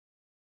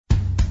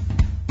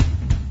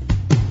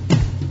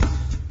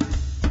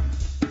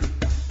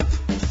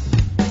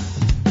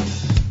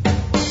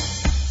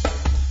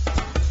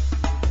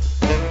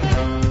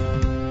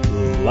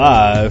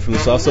Live from the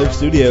Soft Soap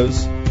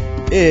Studios,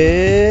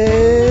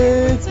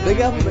 it's Big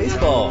Apple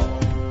Baseball.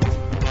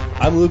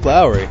 I'm Luke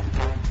Lowry,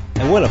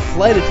 and when a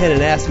flight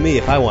attendant asks me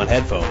if I want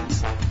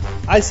headphones,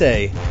 I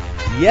say,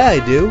 yeah, I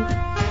do.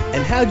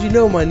 And how'd you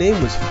know my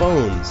name was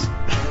Phones?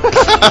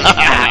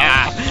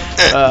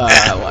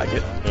 I like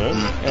it.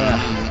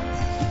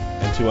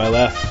 And to my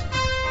left,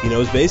 he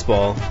knows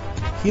baseball,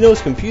 he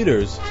knows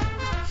computers,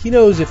 he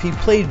knows if he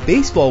played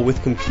baseball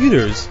with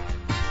computers,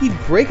 he'd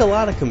break a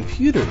lot of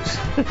computers.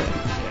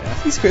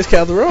 He's Chris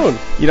Calderon.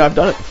 You know, I've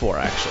done it before,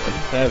 actually.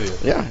 Have you?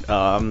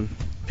 Yeah.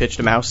 Pitched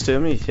a mouse to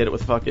him, he hit it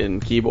with a fucking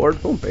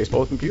keyboard, boom,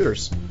 baseball with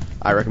computers.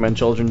 I recommend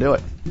children do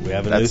it. We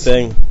have a new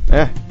thing.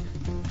 Yeah.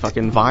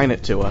 Fucking Vine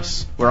it to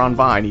us. We're on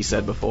Vine, he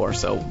said before,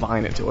 so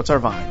Vine it to. What's our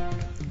Vine?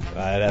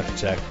 I'd have to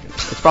check.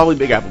 It's probably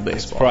Big Apple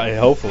Baseball. Probably,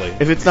 hopefully.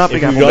 If it's not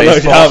Big if Apple we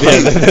Baseball,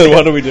 then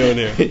what are we doing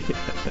here?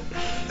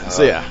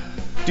 So yeah,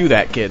 do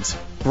that, kids.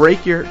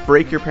 Break your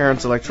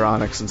parents'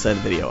 electronics and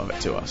send video of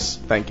it to us.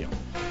 Thank you.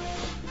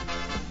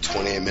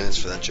 28 minutes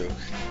for that joke.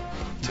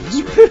 To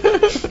us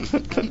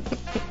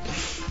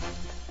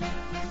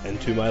right.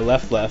 And to my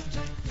left,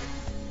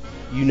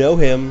 you know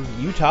him,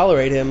 you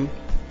tolerate him,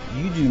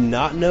 you do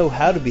not know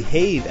how to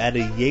behave at a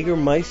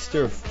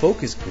Jägermeister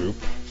focus group.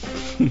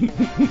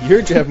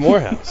 You're Jeff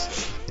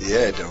Morehouse.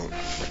 Yeah, I don't.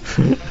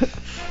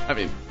 I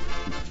mean,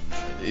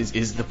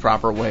 is the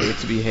proper way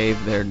to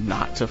behave there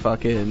not to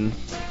fucking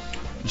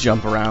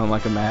jump around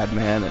like a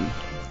madman and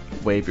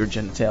wave your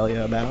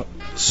genitalia about?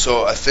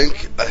 So I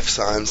think I've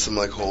signed some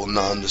like whole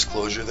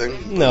non-disclosure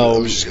thing. No,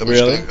 I'm just gonna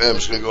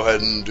go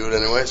ahead and do it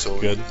anyway. So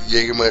good.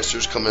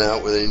 Jägermeister's coming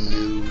out with a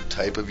new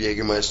type of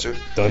Jägermeister.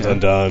 Dun dun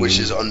dun. Which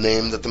is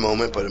unnamed at the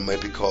moment, but it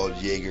might be called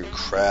Jaeger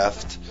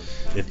Craft.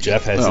 If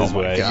Jeff has his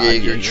way.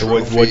 Jaeger so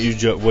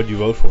what'd you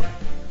vote for?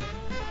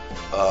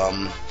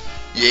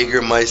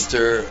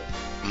 Jägermeister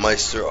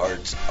Meister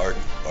Art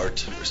or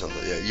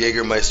something. Yeah,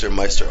 Jägermeister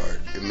Meister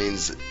Art. It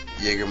means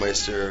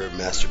Jägermeister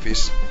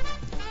masterpiece.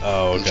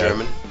 Oh, okay. In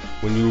German.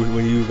 When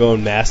you were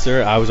going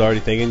master, I was already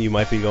thinking you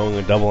might be going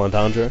a double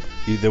entendre.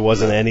 There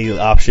wasn't any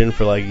option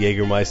for like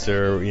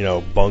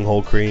Jägermeister,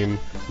 bunghole cream,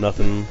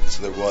 nothing.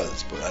 So there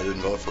was, but I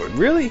didn't vote for it.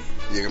 Really?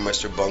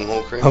 Jägermeister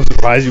bunghole cream. I'm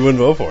surprised you wouldn't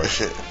vote for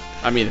it.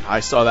 I mean, if I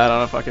saw that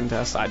on a fucking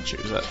test, I'd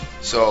choose it.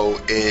 So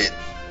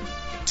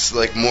it's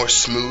like more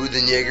smooth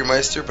than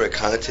Jägermeister, but it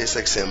kind of tastes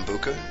like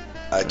Sambuca.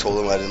 I told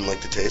them I didn't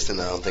like the taste,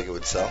 and I don't think it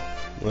would sell.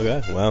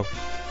 Okay, wow.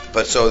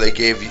 But so they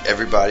gave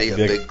everybody a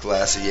big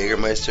glass of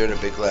Jägermeister and a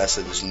big glass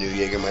of this new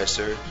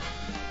Jägermeister,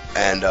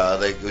 and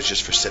it was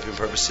just for sipping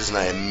purposes, and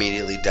I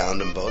immediately downed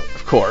them both.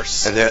 Of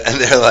course. And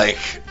they're like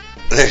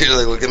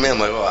look at me. I'm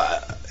like,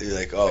 oh, you're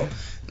like, oh.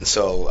 And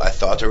so I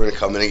thought they were going to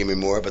come in and give me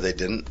more, but they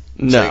didn't.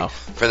 No. So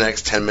for the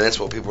next 10 minutes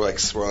while people were like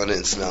swirling it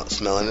and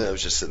smelling it, I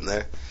was just sitting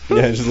there.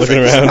 Yeah, just looking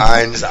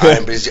around. Just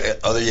eyeing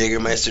other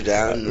Jägermeister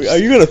down. Are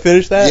you going to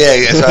finish that?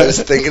 Yeah, so I was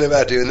thinking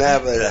about doing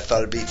that, but I thought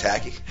it'd be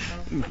tacky.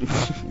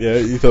 Yeah,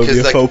 you thought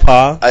it'd be a faux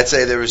pas? I'd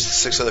say there was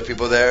 6 other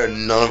people there,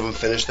 and none of them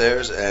finished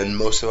theirs, and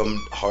most of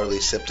them hardly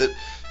sipped it.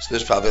 So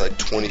there's probably like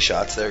 20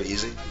 shots there,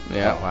 easy.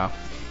 Yeah, wow.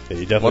 Yeah,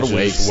 you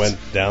definitely just went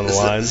down the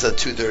line. This is at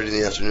 2:30 in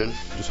the afternoon.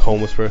 Just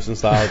homeless person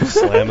style, just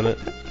slamming it.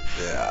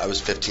 Yeah, I was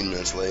 15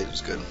 minutes late. It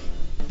was good.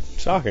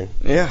 Shocking.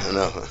 Yeah. I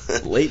know.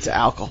 Late to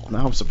alcohol.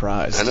 Now I'm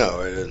surprised. I know,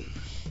 right?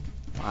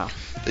 Wow.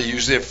 They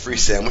usually have free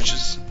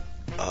sandwiches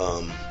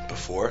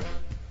before.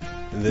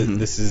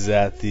 This is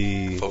at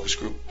the focus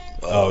group.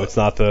 It's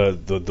not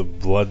the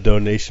blood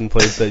donation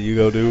place that you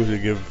go to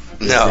give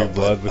free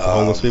blood with the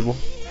homeless people?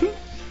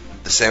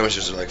 The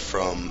sandwiches are like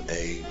from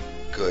a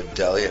good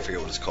deli. I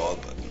forget what it's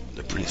called, but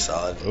they're pretty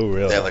solid. Oh,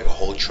 really? They have like a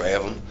whole tray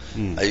of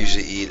them. I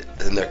usually eat,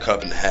 and they're cut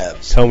up into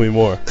halves. Tell me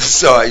more.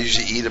 So I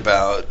usually eat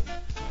about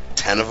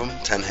 10 of them,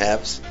 10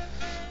 halves.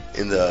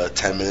 In the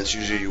 10 minutes,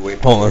 usually you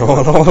wait. Hold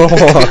on.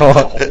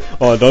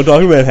 Don't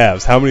talk about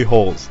halves. How many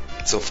holes?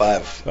 So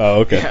 5.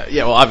 Oh, okay.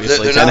 Yeah, well,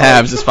 obviously, 10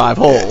 halves is 5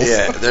 holes.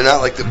 Yeah, they're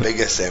not like the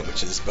biggest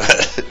sandwiches,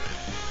 but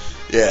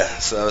yeah.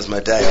 So that was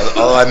my day.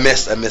 Although I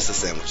missed the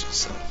sandwiches.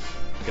 So.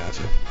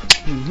 Gotcha.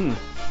 Mm-hmm.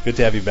 Good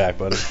to have you back,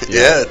 buddy.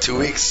 Yeah, 2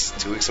 weeks.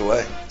 2 weeks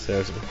away.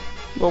 Seriously.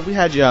 Well, we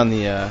had you on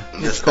the.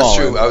 That's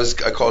true.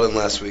 I called in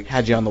last week.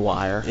 Had you on the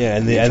wire. Yeah,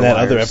 and that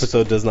other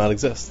episode does not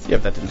exist. Yeah,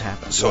 that didn't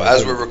happen. So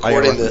as we're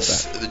recording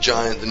this,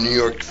 the New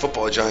York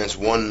Football Giants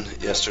won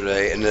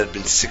yesterday, and it had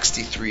been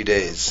 63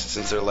 days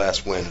since their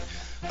last win,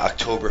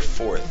 October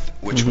 4th,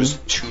 which was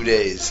 2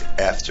 days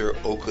after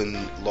Oakland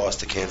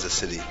lost to Kansas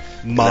City.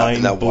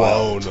 Mind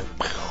blown.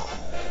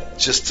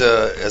 Just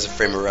as a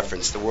frame of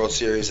reference, the World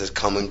Series has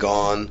come and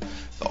gone.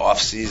 The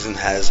off season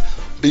has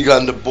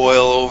begun to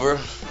boil over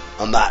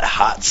on that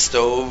hot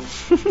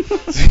stove.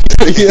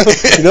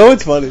 You know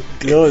what's funny?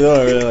 You know what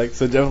I really like?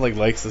 So Jeff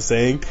likes the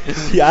saying.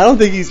 Yeah, I don't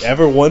think he's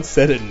ever once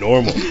said it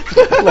normal.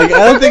 I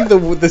don't think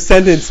the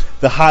sentence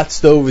 "the hot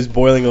stove is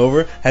boiling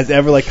over" has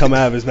ever come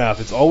out of his mouth.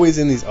 It's always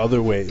in these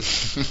other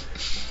ways.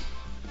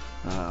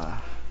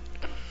 Love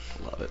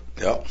it.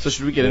 Yep. So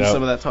should we get into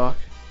some of that talk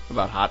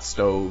about hot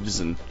stoves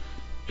and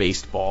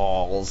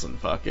baseballs and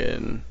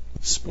fucking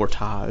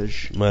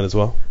sportage. Might as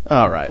well.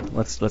 All right,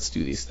 let's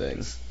do these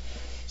things.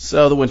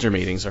 So the winter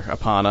meetings are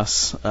upon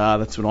us.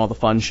 That's when all the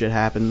fun shit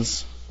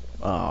happens.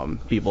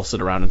 People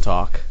sit around and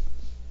talk.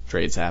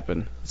 Trades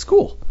happen. It's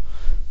cool.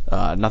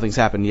 Nothing's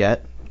happened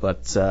yet,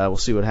 but we'll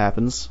see what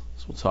happens.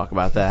 So we'll talk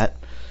about that.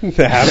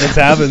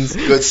 happens.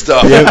 Good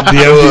stuff. The MDR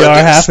Good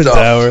happens stuff.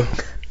 hour.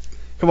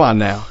 Come on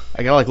now.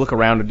 I gotta look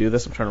around to do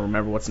this. I'm trying to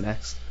remember what's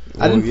next. I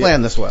Well, didn't yeah.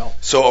 plan this well.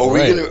 So are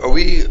Right.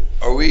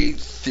 we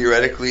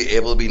theoretically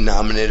able to be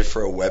nominated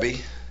for a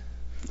Webby?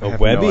 I A have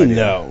Webby? no idea.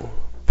 No.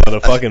 But a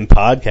fucking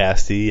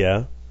podcasty,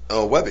 yeah.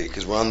 Oh, Webby,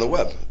 because we're on the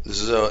web.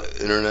 This is an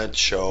internet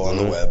show on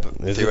the web.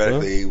 Is it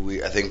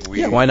Theoretically, I think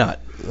we. Yeah, why not?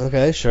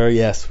 Okay, sure,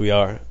 yes, we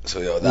are. So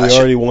yo, We that should,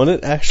 already won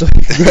it, actually.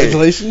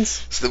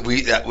 Congratulations. so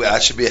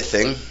that should be a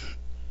thing.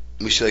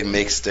 We should like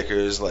make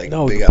stickers like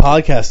No, big the up.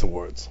 podcast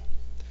awards.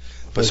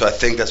 But so I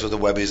think that's what the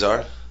Webbies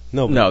are.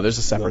 No, there's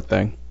a separate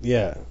thing.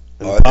 Yeah.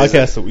 And Oh, the is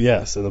podcast,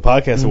 yes, and the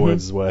podcast Mhm.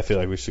 awards is what I feel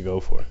like we should go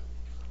for.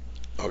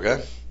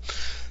 Okay.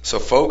 So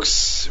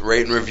folks,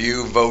 rate and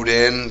review, vote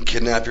in,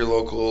 kidnap your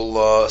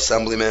local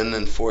assemblyman,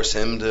 and force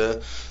him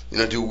to,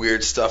 do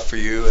weird stuff for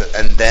you,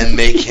 and then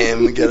make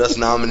him get us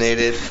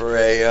nominated for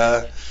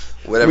a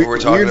whatever we're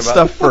talking Weird about.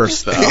 stuff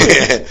first, though.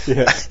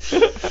 Yeah.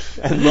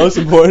 And most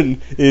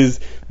important is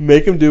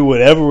make them do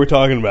whatever we're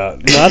talking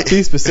about. Not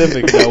be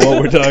specific about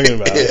what we're talking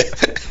about. Yeah.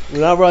 We're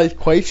not really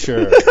quite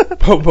sure.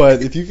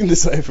 But if you can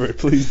decipher it,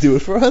 please do it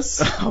for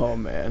us. Oh,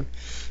 man.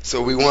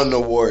 So we won an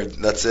award.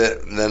 That's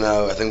it. And then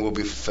I think we'll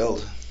be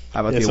fulfilled.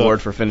 How about Yeah, the so-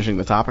 award for finishing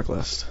the topic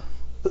list?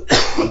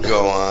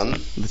 Go on.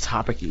 The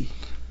topic-y.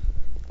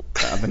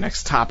 The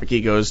next topic-y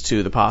goes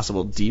to the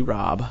possible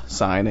D-Rob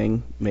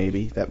signing,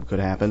 maybe. That could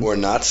happen. Or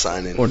not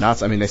signing. Or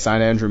not. I mean, they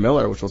signed Andrew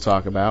Miller, which we'll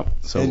talk about.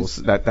 So And-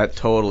 that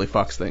totally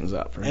fucks things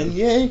up for him. And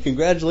yay,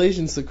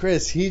 congratulations to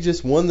Chris. He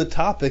just won the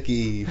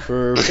topic-y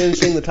for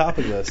finishing the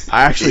topic list.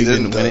 I actually He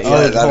didn't didn't, win it though. yet. Oh,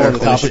 I that didn't hurt. The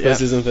finish topic it yet.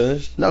 list isn't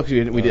finished? No,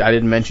 because I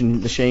didn't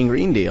mention the Shane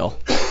Green deal.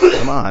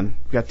 Come on.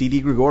 We got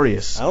D.D.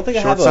 Gregorius. I don't think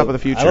I have Shortstop of the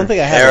future. I don't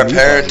think I Heir have a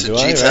apparent mute to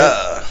button, do I,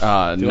 Gita.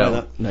 right? Do I No.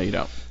 not? No, you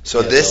don't.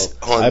 So Yeah, this, so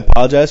hold I on.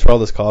 apologize for all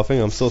this coughing.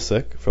 I'm still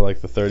sick for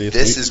like the 30th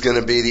This week. is going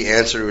to be the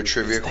answer to a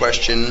trivia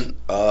question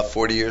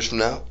 40 years from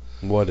now.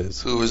 What is?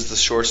 Who was the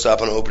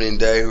shortstop on opening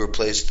day who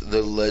replaced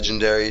the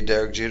legendary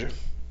Derek Jeter?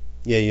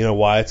 Yeah, you know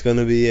why it's going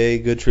to be a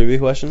good trivia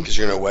question? Because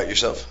you're going to wet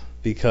yourself.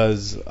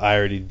 Because I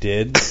already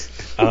did.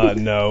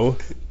 No,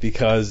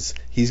 because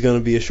he's going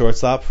to be a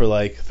shortstop for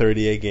like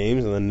 38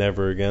 games and then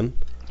never again.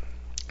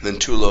 Then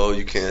Tulo,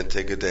 you can't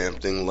take a damn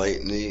thing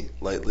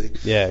lightly.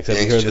 Yeah, except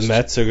you Yanks heard the just-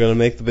 Mets are going to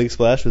make the big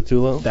splash with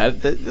Tulo.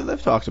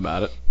 They've talked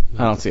about it.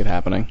 I don't see it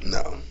happening.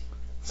 No.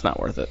 It's not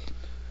worth it.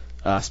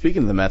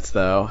 Speaking of the Mets,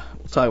 though,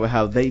 we'll talk about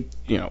how they,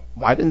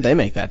 why didn't they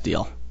make that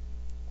deal?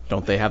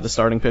 Don't they have the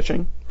starting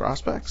pitching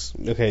prospects?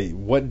 Okay,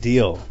 what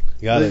deal?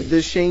 You got it.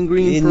 The Shane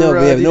Green for No, we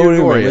have D.D. no one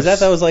Gregorius. remembers that.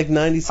 That was like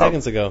 90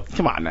 seconds ago.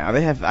 Come on now,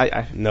 they have.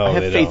 I No,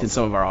 have they faith don't. in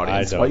some of our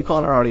audience. I don't. Why are you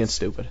calling our audience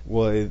stupid?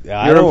 Well, You're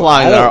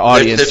implying that our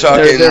audience. They're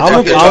talking- they're they're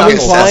fucking talking I'm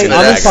sensitive implying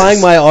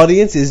accents. my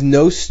audience is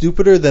no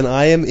stupider than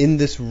I am in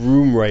this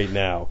room right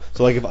now.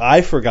 So like if I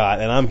forgot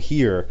and I'm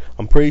here,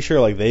 I'm pretty sure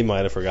like they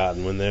might have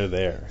forgotten when they're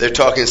there. They're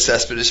talking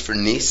Cespedes for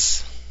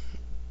Nice.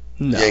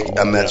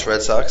 No, Mets,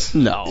 Red Sox.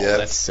 no, Yeah.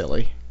 that's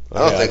silly.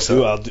 I don't think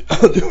so. I'll do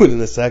it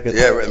in a second.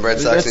 Yeah, Red The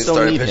Sox Mets need don't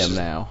starting need pitchers. him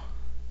now.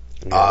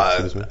 Yeah,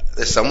 excuse me.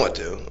 They somewhat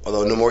do.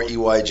 Although no more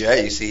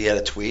EYJ. You see, he had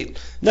a tweet.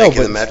 No,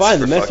 thanking but the Mets it's fine.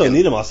 for The Mets fucking- don't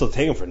need him. I'll still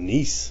take him for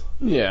Nice.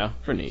 Yeah,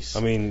 for Nice.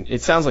 I mean,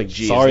 It sounds like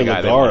G sorry is the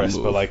guy they want Lagares, to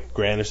move. but like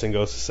Granderson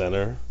goes to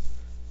center.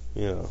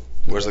 You know,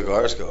 Where's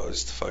Lagares go?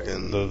 It's the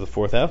fucking. the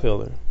fourth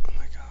outfielder Oh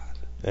my god.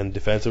 and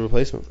defensive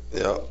replacement.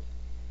 Yeah.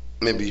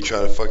 Maybe you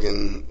try to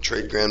fucking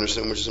trade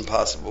Granderson, which is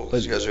impossible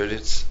because you guys are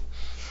idiots.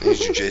 I need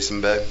you,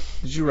 Jason Beck.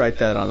 Did you write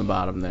that on the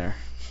bottom there?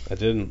 I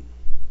didn't.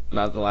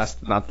 Not the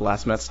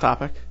last Mets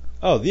topic.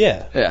 Oh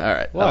yeah. Yeah, all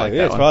right. Wow, I like yeah,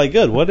 that it's one. probably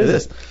good. What It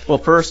is is. Well,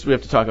 first we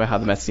have to talk about how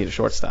the Mets need a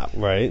shortstop.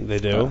 Right, they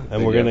do, They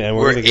and we're do. gonna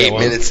We're get 8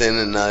 one. minutes in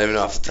and not even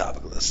off the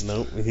topic list.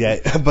 Nope.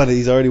 Yeah, but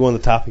he's already won the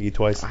topic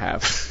twice. I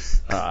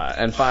have.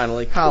 And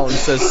finally, Colin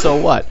says, "So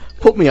what?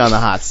 Put me on the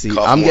hot seat.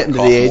 Cough I'm more, getting to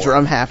cough the age more. where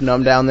I'm half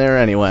numb down there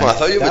anyway." Well, I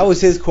thought you That would.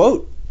 was his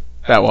quote.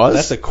 That was.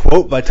 That's a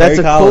quote by Terry That's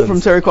a Collins. quote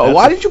from Terry Collins. That's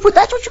Why a- did you put?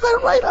 That's what you got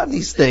to write on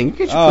these things.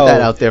 Can't you Oh. put that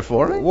out there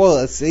for me? Well,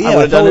 it's, yeah, I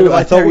would've done it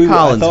by Terry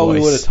Collins' I thought we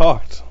voice. would have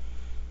talked.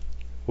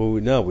 Well,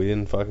 we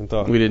didn't fucking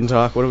talk. We didn't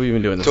talk. What have we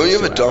been doing? This Don't you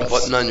have a last dump 2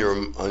 hours? button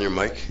on your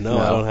mic? No,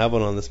 No. I don't have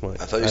one on this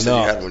mic. I thought you I said know.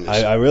 you had one.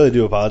 I really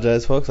do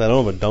apologize, folks. I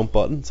don't have a dump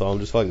button, so I'm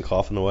just fucking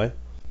coughing away.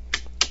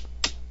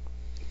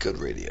 Good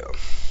radio.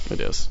 It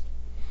is.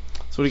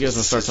 So what do you guys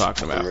want to start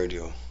talking Fucking about?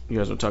 Radio. You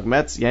guys want to talk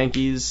Mets,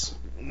 Yankees,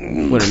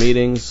 winter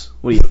meetings?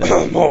 What do you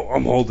think?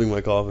 I'm holding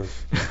my coughing.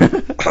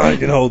 I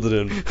can hold it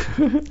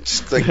in.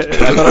 Just like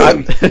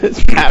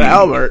It's Pat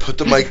Albert. put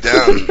the mic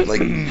down,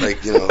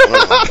 like you know.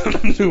 I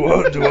don't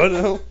know. Do what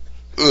now?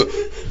 Ugh.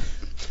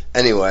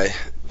 Anyway,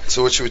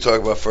 So what should we talk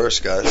about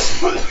first,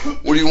 guys?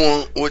 What do you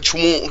want? What you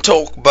want to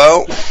talk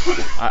about?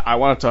 I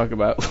want to talk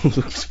about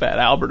Luke's Fat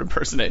Albert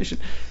impersonation.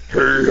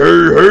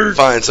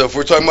 Fine. So if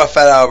we're talking about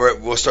Fat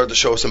Albert, we'll start the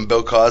show with some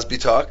Bill Cosby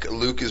talk.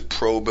 Luke is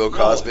pro Bill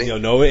Cosby.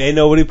 No, ain't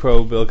nobody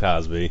pro Bill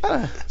Cosby.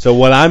 So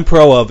what I'm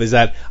pro of is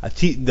that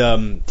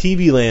the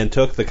TV Land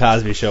took the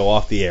Cosby Show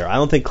off the air. I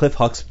don't think Cliff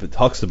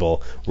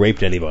Huxtable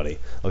raped anybody.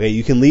 Okay,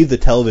 you can leave the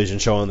television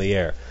show on the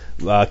air.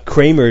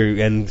 Kramer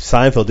and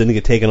Seinfeld didn't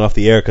get taken off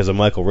the air because of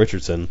Michael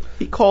Richardson.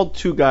 He called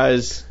two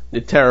guys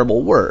a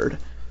terrible word.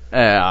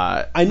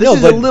 I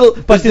know,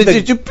 but there's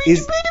a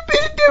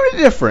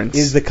difference.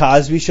 Is the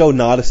Cosby Show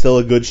not still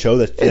a good show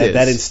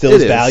that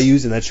instills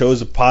values and that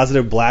shows a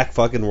positive black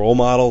fucking role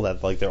model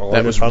that like they're all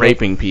that was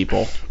raping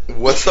people?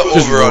 What's the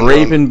just over under?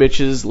 Raping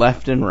bitches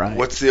left and right.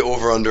 What's the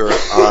over under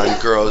on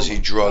girls he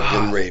drugged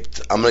and raped?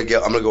 I'm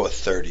gonna go with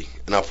 30,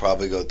 and I'll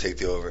probably go take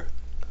the over.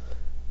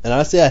 And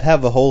honestly, I'd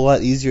have a whole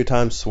lot easier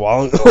time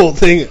swallowing the whole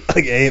thing.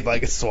 Like, A, if I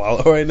could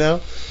swallow right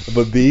now.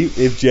 But B,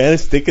 if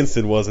Janice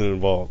Dickinson wasn't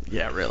involved.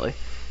 Yeah, really.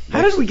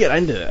 How did we get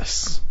into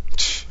this?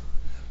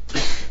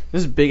 This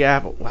is Big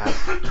Apple. Wow.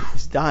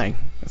 He's dying.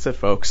 That's it,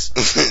 folks.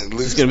 It's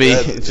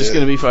just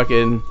gonna be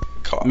fucking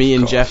me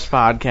and Jeff's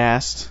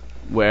podcast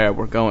where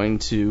we're going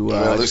to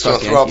Luke's gonna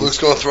throw up. Luke's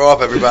gonna throw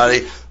up,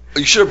 everybody.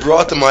 You should have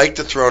brought the mic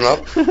to throw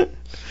up.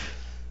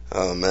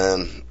 Oh,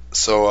 man.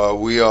 So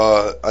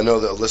I know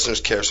that listeners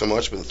care so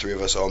much, but the three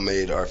of us all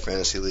made our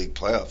fantasy league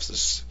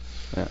playoffs,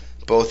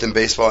 both in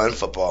baseball and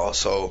football.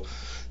 So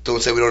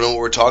don't say we don't know what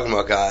we're talking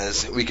about,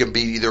 guys. We can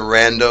beat either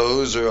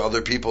randos or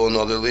other people in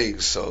other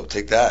leagues. So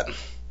take that.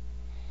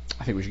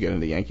 I think we should get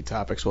into Yankee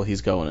topics while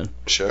he's going in.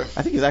 Sure.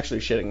 I think he's actually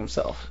shitting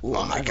himself. Ooh,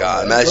 oh my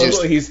God! Imagine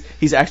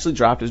he's actually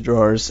dropped his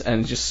drawers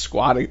and just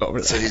squatting over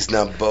there. So he's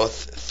now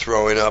both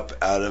throwing up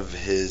out of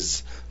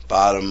his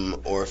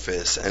bottom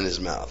orifice and his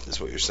mouth. Is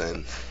what you're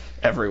saying?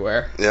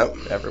 Everywhere.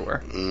 Yep.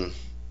 Everywhere.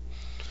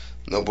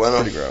 No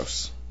bueno. Pretty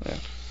gross. Yeah.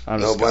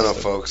 No bueno,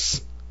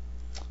 folks.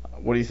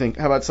 What do you think?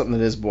 How about something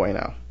that is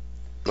bueno?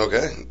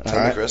 Okay.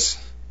 Tell me,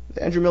 Chris.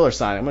 The Andrew Miller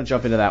signing. I'm going to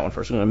jump into that one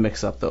first. I'm going to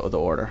mix up the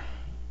order.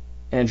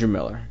 Andrew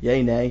Miller.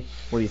 Yay, nay?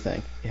 What do you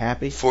think? You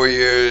happy? 4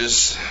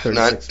 years,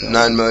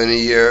 $9 million a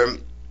year.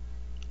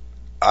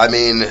 I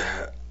mean,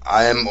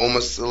 I am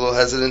almost a little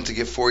hesitant to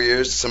give 4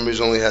 years to somebody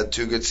who's only had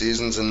 2 good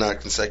seasons and not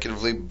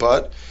consecutively.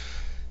 But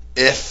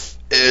if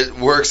it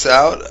works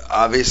out,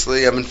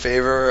 obviously I'm in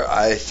favor.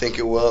 I think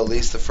it will at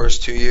least the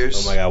first 2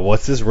 years. Oh my God,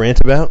 what's this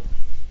rant about?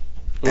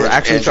 We're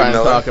actually trying to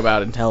talk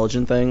about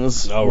intelligent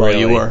things. Oh, really?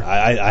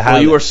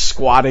 You were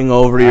squatting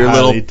over your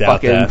little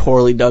fucking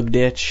poorly dug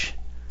ditch,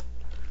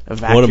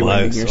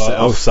 evacuating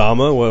yourself.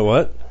 Osama?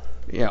 What?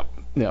 Yeah,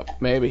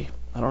 maybe.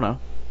 I don't know.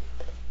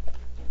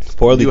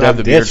 Poorly dug have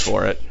the ditch. beard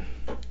for it.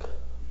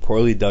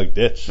 Poorly dug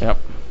ditch. Yep.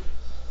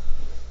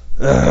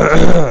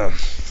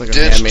 It's like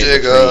ditch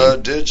digger,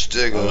 ditch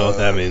digger. I don't know what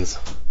that means.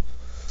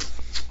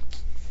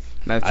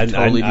 That's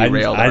totally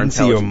derailed our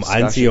intelligence I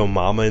didn't see your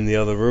mama in the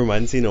other room. I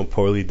didn't see no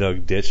poorly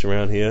dug ditch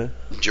around here.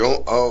 I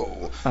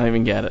don't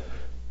even get it.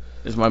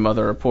 Is my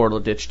mother a poor little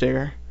ditch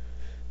digger?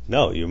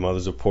 No, your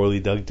mother's a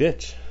poorly dug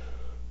ditch.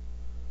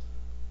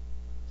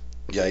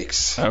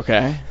 Yikes.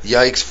 Okay.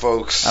 Yikes,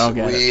 folks. I don't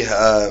get we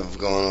have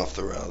gone off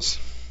the rails.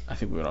 I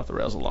think we went off the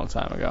rails a long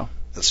time ago.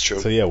 That's true.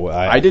 So yeah,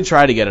 I did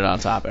try to get it on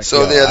topic.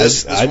 So I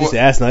just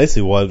asked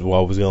nicely what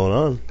was going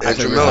on.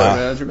 Andrew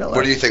Miller.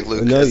 What do you think,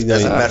 Luke? As a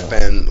Met no.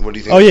 fan, what do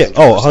you think? Oh yeah,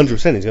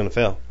 100%. He's gonna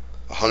fail.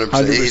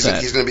 100%.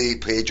 He's gonna be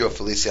Pedro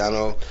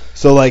Feliciano.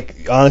 So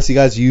like, honestly,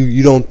 guys,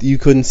 you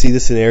couldn't see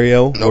the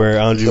scenario where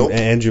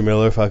Andrew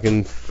Miller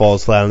fucking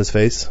falls flat on his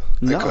face.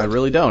 No, I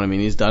really don't. I mean,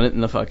 he's done it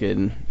in the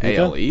fucking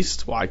AL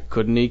East. Why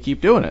couldn't he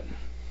keep doing it?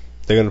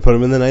 They're gonna put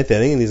him in the 9th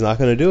inning, and he's not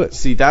gonna do it.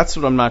 See, that's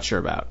what I'm not sure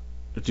about.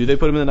 Do they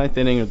put him in the 9th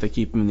inning, or do they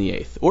keep him in the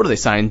 8th? Or do they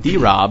sign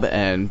D-Rob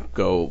and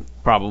go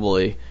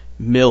probably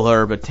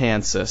Miller,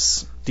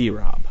 Betances,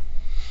 D-Rob?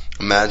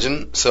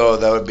 Imagine. So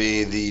that would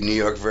be the New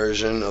York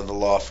version of the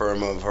law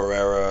firm of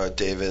Herrera,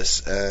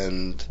 Davis,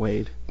 and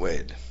Wade.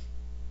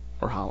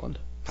 Or Holland.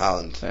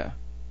 Yeah.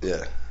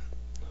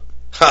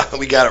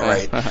 We got it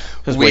right.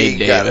 We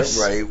got it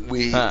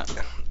right.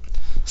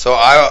 So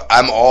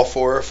I'm all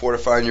for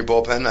fortifying your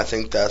bullpen. I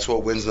think that's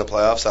what wins in the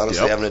playoffs,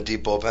 honestly, having a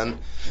deep bullpen.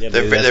 Yeah,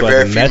 they're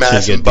very few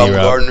Madison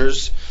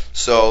Bumgarners.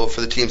 So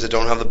for the teams that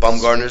don't have the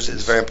Bumgarners,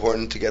 it's very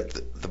important to get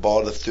the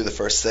ball through the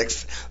first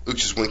 6. Luke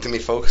just winked at me,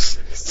 folks.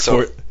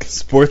 So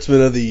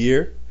Sportsman of the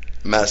Year?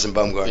 Madison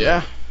Bumgarner.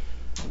 Yeah.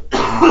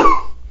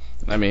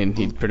 I mean,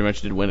 he pretty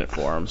much did win it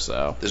for him,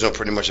 so. There's no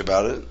pretty much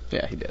about it?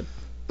 Yeah, he did.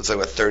 It's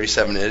like,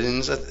 37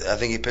 innings I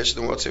think he pitched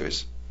in the World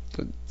Series?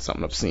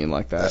 Something obscene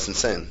like that. That's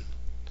insane.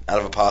 Out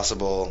of a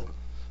possible...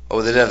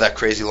 Oh, they did have that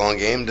crazy long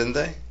game, didn't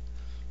they?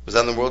 Was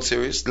that in the World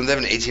Series? Didn't they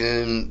have an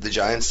 18-inning, the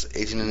Giants,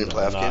 18-inning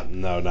playoff game?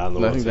 No, not in the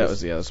World Series. I think that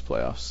was the other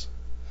playoffs.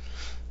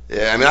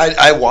 Yeah, I mean,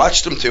 I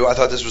watched them, too. I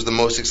thought this was the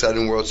most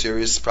exciting World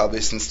Series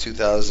probably since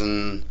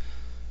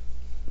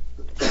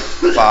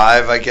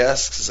 2005, I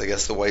guess, because I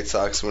guess the White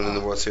Sox winning the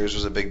World Series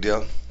was a big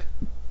deal.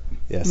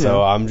 Yeah,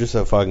 so I'm just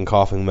a fucking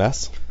coughing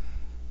mess.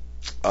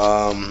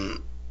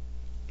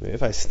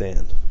 If I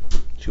stand.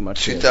 Too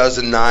much.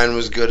 2009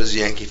 was good as a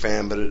Yankee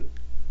fan, but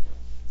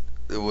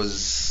it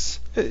was.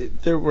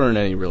 There weren't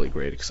any really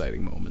great,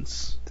 exciting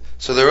moments.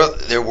 So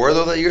there were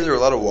though that year. There were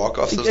a lot of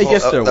walk-offs. I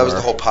guess there that was were.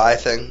 the whole pie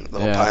thing, the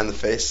whole Yeah. pie in the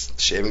face,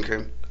 the shaving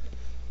cream.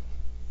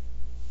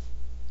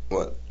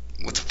 What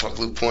the fuck?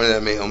 Luke pointed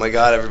at me. Oh my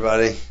god,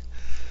 everybody!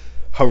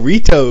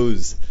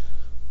 Doritos.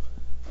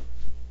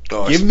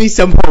 Oh, Give me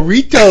some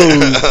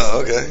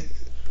Doritos. Okay.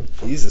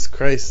 Jesus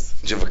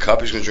Christ. Did you have a cup?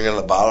 You're just gonna drink out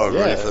of the bottle and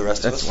ready for the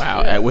rest of That's us?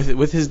 wow. Yeah.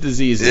 With his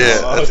diseases.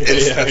 Yeah, Oh, that's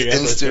okay, yeah, that's yeah, in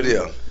that's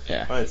studio.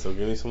 Yeah. Alright, so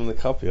give me some in the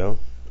cup, yo.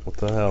 What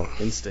the hell?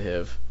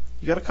 Insta-hiv.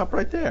 You got a cup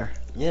right there.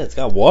 Yeah, it's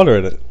got water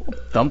in it.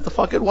 Dump the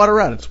fucking water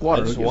out. It's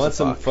water. I just Who gives want a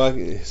some fuck?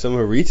 some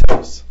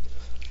Doritos.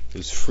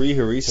 There's free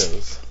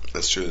Doritos.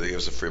 That's true. They gave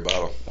us a free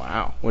bottle.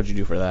 Wow. What'd you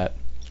do for that?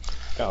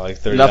 Got like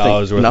 $30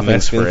 worth of Nothing's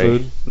Mexican free.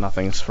 food.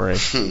 Nothing's free.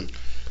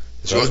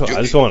 So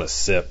I just want a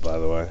sip, by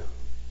the way.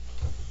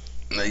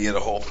 Now you get a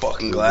whole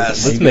fucking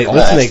glass. Let's You get a make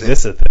glass.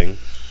 this a thing.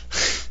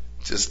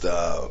 Just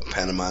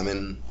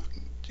pantomiming,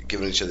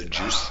 giving each other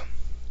juice.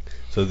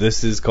 So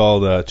this is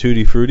called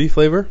Tutti Frutti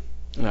flavor.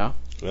 No.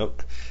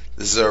 Yep.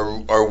 This is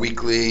our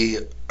weekly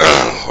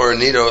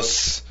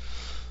Hornitos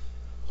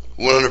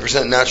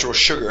 100% natural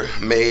sugar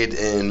made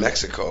in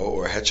Mexico,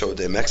 or Hecho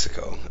de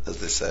Mexico, as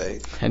they say.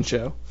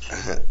 Hencho.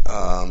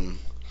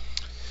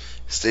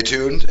 Stay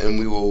tuned, and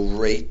we will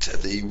rate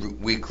the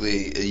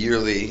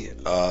yearly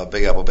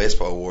Big Apple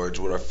Baseball Awards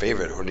what our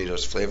favorite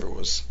Hornitos flavor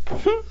was.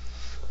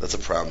 That's a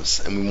promise,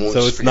 and we won't. So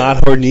just it's forget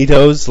not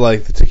Hornitos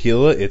like the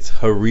tequila. It's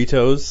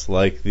Doritos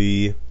like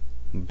the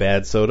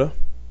bad soda.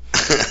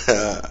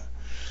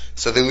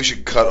 So I think we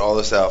should cut all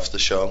this off the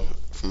show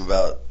from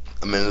about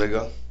a minute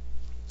ago.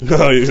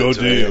 No, you don't,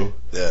 To do you?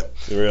 Yeah.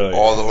 Really?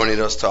 All the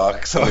Hornitos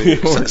talk. Some of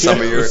like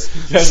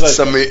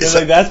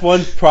that's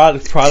one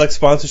product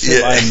sponsorship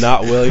Yeah. I am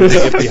not willing to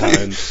get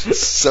behind.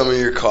 some of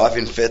your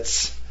coughing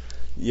fits.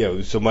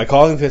 Yeah, so my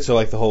calling fits are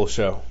like the whole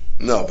show.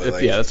 No, but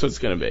like, Yeah, that's what it's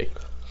gonna be.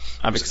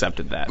 I've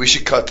accepted that. we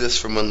should cut this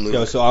from when Luke.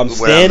 Yo, so I'm went out of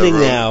the standing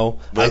room. now.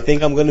 I But-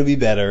 think I'm going to be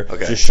better.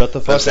 Okay. Just shut the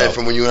I'm fuck saying up.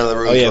 from when you went out of the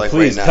room Oh to yeah, like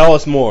please right now. tell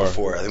us more.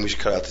 Before. I think we should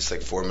cut out this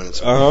like 4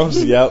 minutes.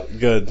 Yep.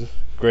 Good.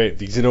 Great.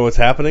 Because you know what's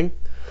happening?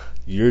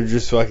 You're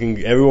just fucking.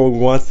 Everyone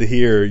wants to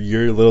hear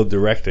your little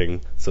directing,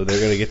 so they're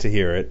going to get to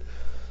hear it.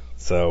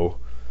 So,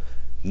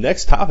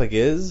 next topic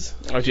is.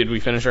 Oh, did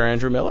we finish our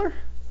Andrew Miller?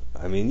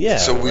 I mean, yeah.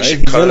 So we right? should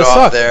He's cut gonna it off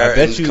suck. there I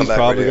bet and you come he's back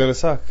probably right here. going to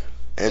suck.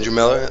 Andrew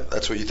Miller,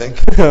 that's what you think?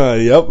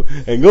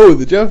 Yep. And go with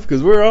the Jeff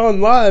because we're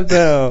on live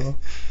now.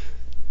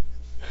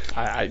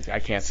 I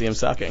can't see him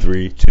sucking.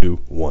 3, 2,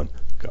 1,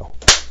 go.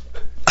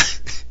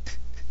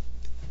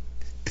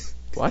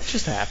 What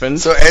just happened?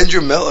 So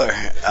Andrew Miller.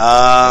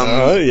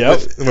 Yep.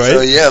 So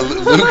Right. yeah,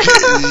 Luke,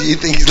 you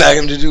think he's not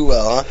going to do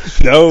well,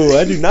 huh? No,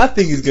 I do not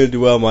think he's going to do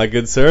well, my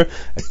good sir.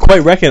 I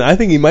quite reckon. I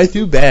think he might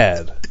do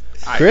bad.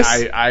 Chris?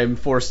 I'm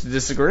forced to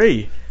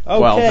disagree.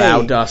 Okay. Well,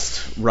 thou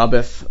dost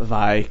rubbeth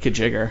thy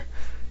kajigger.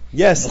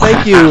 Yes,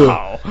 thank you.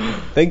 Wow.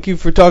 Thank you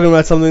for talking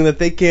about something that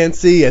they can't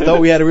see. I thought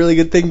we had a really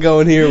good thing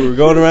going here. We were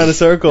going around a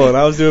circle, and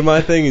I was doing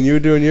my thing, and you were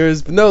doing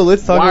yours. But no,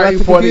 let's talk Why about are you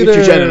the pointing at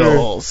computer. your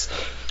genitals?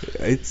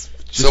 It's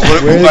So just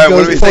what, where it all right, what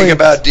goes do we to think point.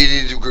 about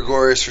Didi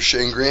Gregorius for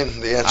Shane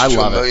Green? The answer I to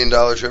love $1 it.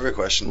 million trivia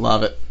question.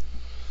 Love it.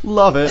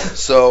 Love it.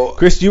 So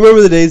Chris, do you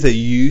remember the days that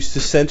you used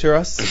to center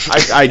us?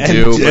 I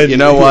do, but you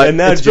know what? And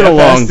now It's been a Jeff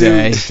long has to-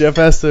 day. Jeff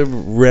has to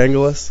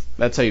wrangle us.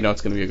 That's how you know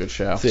it's going to be a good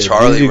show.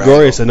 Charlie Didi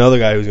Gregorius, Wrangle. another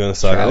guy who's going to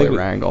suck. I Charlie think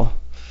Wrangle.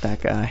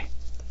 That guy.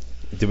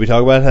 did we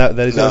talk about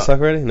that he's going No. to suck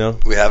already? No.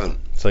 we haven't.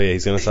 So yeah,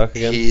 he's going to suck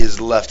again. He is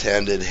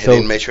left-handed.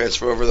 Hitting may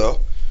transfer over though.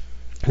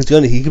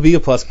 He could be a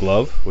plus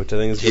glove, which I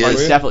think is He good is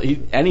for you.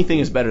 Definitely. Anything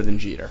is better than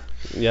Jeter.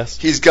 Yes.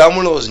 He's got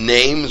one of those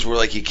names where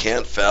like he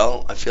can't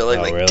fail. I feel like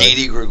Oh, really?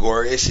 Didi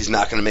Gregorius. He's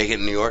not going to make it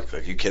in New York.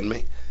 Like, you kidding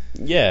me?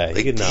 Yeah, he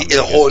Like, could not.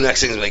 the whole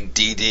next thing is like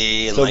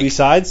Didi and So like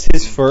besides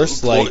his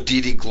first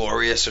Didi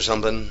Glorious or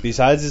something.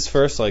 besides his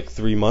first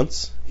 3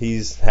 months,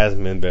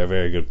 hasn't been a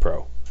very good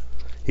pro.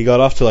 He got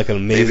off to an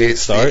amazing Maybe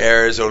it's start. the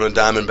Arizona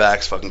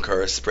Diamondbacks fucking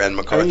curse. Brandon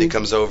McCarthy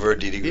comes over.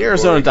 Didi The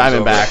Gregorius Arizona comes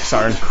over. Diamondbacks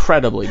are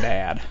incredibly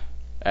bad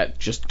at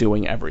just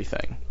doing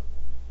everything.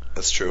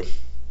 That's true.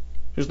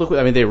 Just look.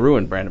 They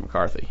ruined Brandon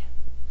McCarthy.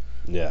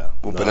 Yeah.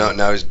 Well, but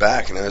now he's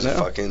back, and now he's a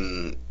No.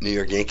 fucking New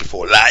York Yankee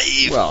for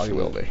life. Well, he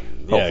will be.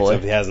 Yeah, Hopefully.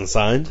 except he hasn't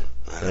signed,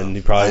 I know. and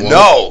he probably I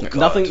won't. know. God.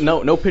 Nothing.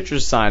 No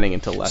pitchers signing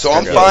until Lester So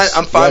I'm goes. fine.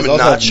 I'm fine You with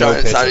guys also not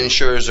have no signing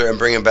pitching. Scherzer and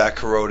bringing back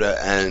Kuroda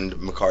and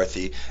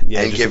McCarthy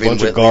Yeah, and just a giving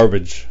bunch of Whitley.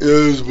 garbage. Yeah,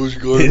 it's a bunch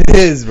of garbage. It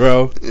is,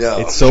 bro.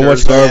 Yeah, It's so much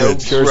Scherzer,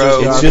 garbage.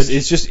 bro.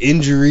 It's just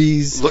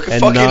injuries Look at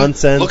and fucking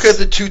nonsense. Look at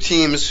the two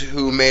teams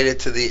who made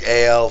it to the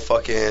AL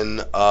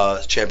fucking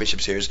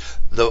championship series.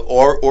 The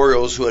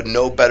Orioles, who had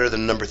no better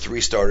than number 3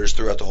 starters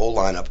throughout the whole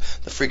lineup.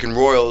 The freaking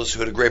Royals,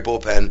 who had a great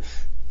bullpen.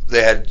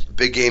 They had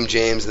big game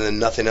James and then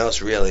nothing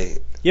else really.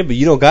 Yeah, but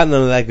you don't got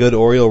none of that good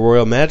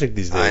Royal magic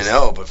these days. I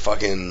know, but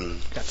fucking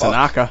Got fuck.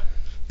 Tanaka.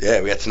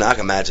 Yeah, we got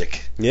Tanaka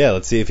magic. Yeah,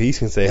 let's see if he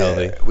can stay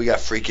healthy. We got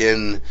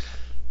freaking.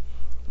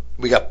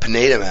 We got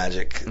Pineda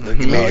Magic, the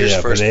Mhm. Major's Oh,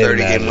 yeah, first Pineda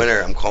 30-game Magic.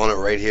 winner. I'm calling it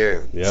right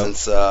here Yep.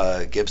 since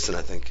Gibson,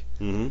 I think.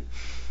 Mm-hmm.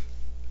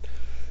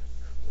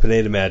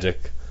 Pineda Magic,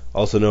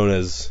 also known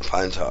as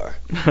Pine Tar.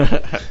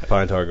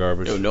 Pine Tar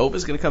Garbage. Yo,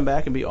 Nova's going to come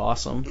back and be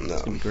awesome. No.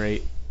 It's going to be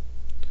great.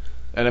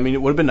 And, I mean,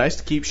 it would have been nice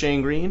to keep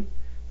Shane Green.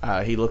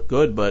 He looked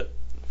good, but,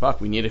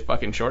 fuck, we need a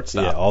fucking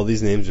shortstop. Yeah, all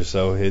these names are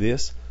so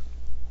hideous.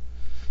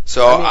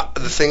 So I mean,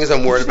 the thing is,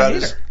 I'm worried he's a about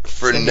is hater.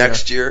 for Same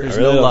next here. year. I There's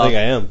really no don't think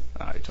love. I am.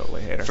 I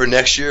totally hate her. For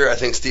next year, I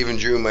think Steven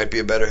Drew might be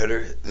a better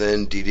hitter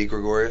than Didi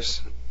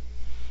Gregorius.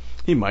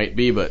 He might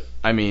be, but,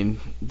 I mean,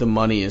 the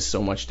money is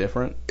so much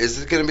different.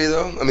 Is it going to be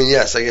though? I mean,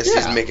 yes, I guess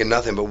he's Yeah. making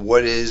nothing. But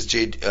what is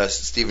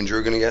Steven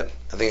Drew going to get?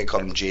 I think I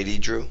called him JD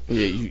Drew.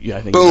 Yeah,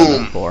 I think Boom. he's done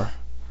that before.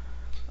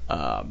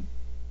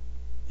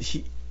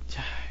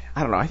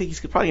 I don't know. I think he's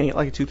probably going to get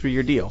like a 2-3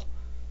 year deal.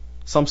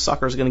 Some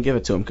sucker's going to give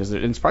it to him because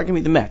it's probably going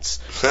to be the Mets.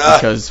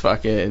 Because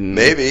fucking.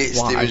 Maybe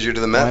why? Steven Drew to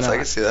the Why Mets. not? I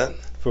can see that.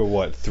 For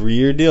what?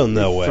 3-year deal?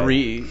 No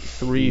way.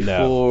 Three,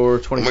 No. 4, Oh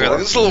 24. my god, look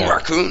at this little No.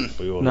 raccoon.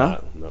 We will No?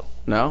 not. No.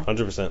 No?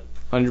 100%.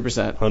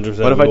 100%. 100%.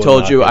 What if we I will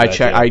told not you get I that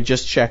checked? deal. I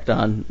just checked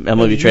on Did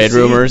MLB you Trade see?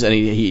 Rumors, and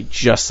he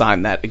just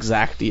signed that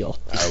exact deal.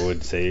 I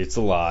would say it's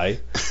a lie.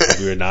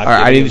 We are not. All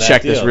right, I giving need to that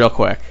check this deal. real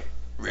quick.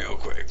 Real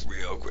quick.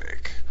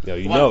 Yo,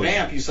 you know.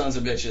 you sons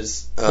of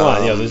bitches. Come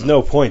on, yo. There's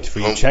no point for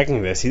you um,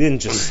 checking this. He didn't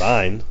just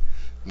sign.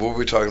 What were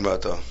we talking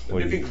about though?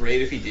 Wouldn't it be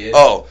great if he did?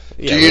 Oh,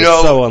 Yeah, do you it's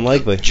know? so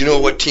unlikely. Do you know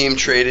what team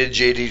traded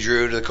JD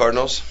Drew to the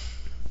Cardinals?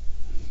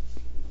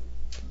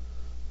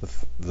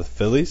 The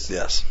Phillies?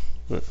 Yes.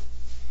 What?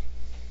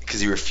 Because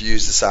he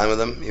refused to sign with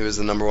them. He was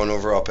the number 1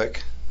 overall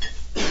pick.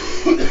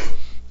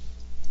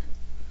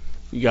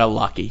 You got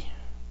lucky.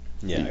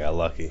 Yeah, I got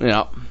lucky.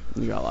 Yeah,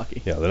 you got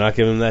lucky. Yeah, they're not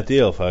giving him that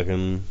deal.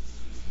 Fucking.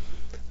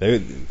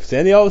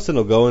 Sandy Alderson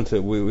will go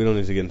into. We don't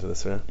need to get into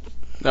this, man.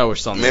 No, we're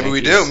still on the Maybe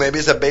we Yankees. do. Maybe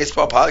it's a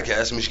baseball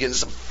podcast and we should get into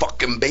some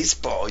fucking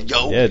baseball,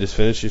 yo. Yeah, just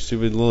finish your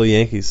stupid little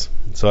Yankees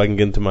so I can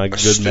get into my good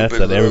stupid Mets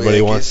that little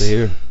everybody wants to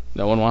Yankees. hear.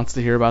 No one wants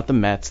to hear about the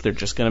Mets. They're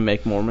just going to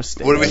make more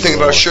mistakes. What do we think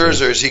about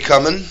Scherzer? Is he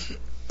coming?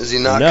 Is he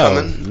not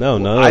coming? No,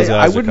 none of those I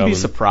guys are wouldn't coming. be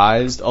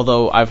surprised,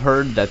 although I've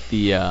heard that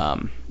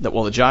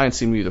the Giants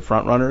seem to be the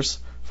front runners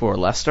for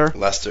Lester.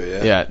 Lester,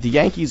 yeah. Yeah, the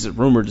Yankees are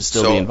rumored to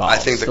still be involved. I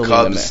think the still be in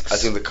Cubs. mix. I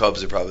think the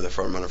Cubs are probably the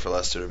front runner for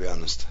Lester, to be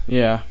honest.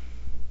 Yeah,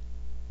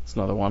 it's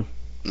another one.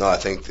 No, I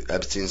think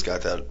Epstein's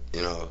got that.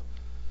 You know.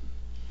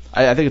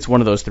 I think it's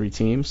one of those 3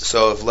 teams.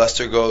 So if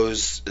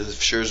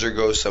Scherzer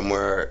goes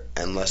somewhere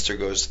and Lester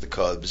goes to the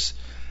Cubs,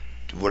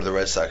 what do the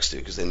Red Sox do?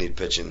 Because they need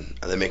pitching.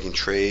 Are they making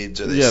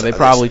trades? Or They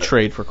probably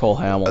trade for Cole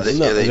Hamels. Are they,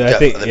 No, are they, I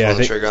think- are they yeah, I pulling the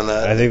think- trigger on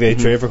that? I think they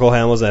trade for Cole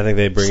Hamels, and I think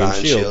they bring in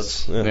Sign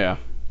Shields. yeah,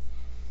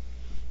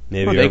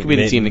 Maybe well, they could be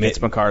the may- team that may- gets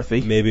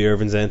McCarthy. Maybe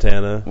Irvin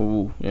Santana.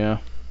 Ooh, yeah.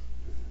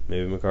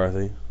 Maybe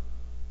McCarthy.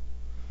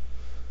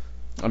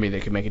 I mean, they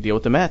could make a deal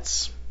with the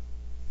Mets.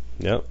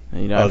 Yep.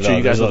 You know, Oh, I'm sure no,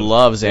 you guys there's would a-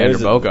 love Xander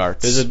there's a-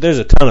 Bogaerts. There's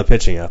a ton of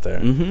pitching out there.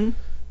 Mm-hmm.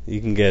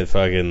 You can get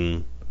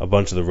fucking a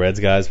bunch of the Reds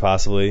guys,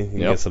 possibly. You can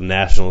Yep. get some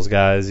Nationals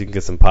guys. You can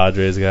get some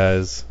Padres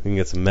guys. You can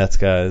get some Mets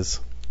guys.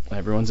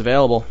 Everyone's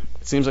available.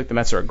 It seems like the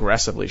Mets are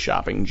aggressively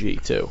shopping G,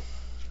 too.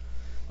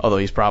 Although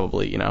he's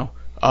probably,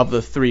 of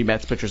the 3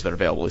 Mets pitchers that are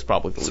available, he's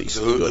probably the least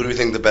So who good. do we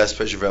think the best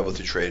pitcher available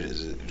to trade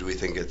is? Do we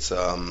think it's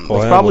Well,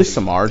 It's probably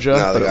Hamels- Samardzija,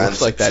 No, the but it guy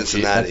looks in like that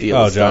Cincinnati. deal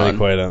Oh, is Johnny done.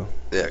 Cueto.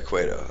 yeah,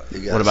 Cueto. You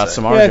gotta What about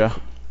say. Samardzija?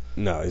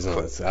 No, he's not.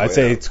 Cueto. I'd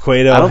say it's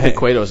Cueto. I don't think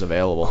Cueto's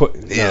available.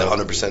 Yeah,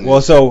 100%.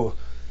 Well, so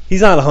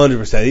he's not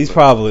 100%. He's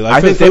probably like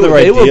I think for they the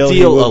right will he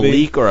deal a would be.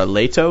 Leak or a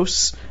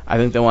Latos. I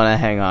think they want to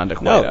hang on to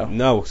Cueto.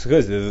 No,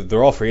 because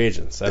they're all free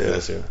agents after Yeah.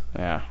 this year.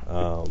 Yeah.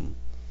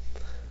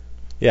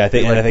 Yeah, I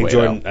think I like I think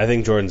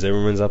Cueto. Jordan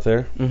Zimmerman's up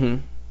there, Mm-hmm.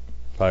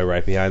 probably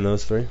right behind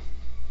those 3.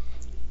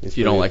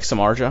 You don't like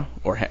Samardzija?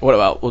 Or what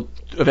about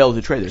available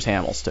to trade? There's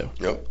Hamels, too.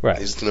 Yep. Right.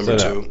 He's the number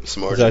So, 2.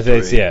 Samardzija So I think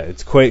it's, 3.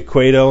 it's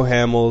Cueto,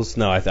 Hamels.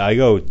 No, I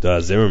go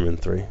Zimmerman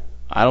 3.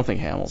 I don't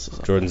think Hamels is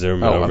up Jordan there.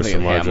 Zimmerman I'm over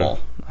thinking Samardzija Hamel.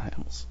 Not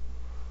Hamels.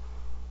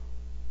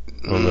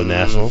 on the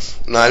Nationals.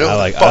 No, I know I who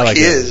like the fuck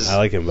he him. is. I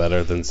like him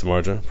better than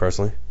Samardzija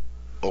personally.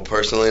 Well,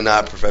 personally,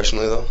 not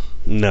professionally though.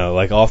 No,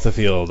 like off the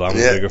field, I'm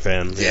Yeah. a bigger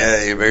fan.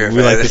 Yeah, you're a bigger We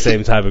fan. like the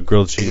same type of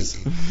grilled cheese.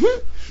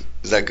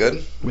 Is that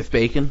good? With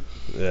bacon?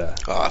 Yeah.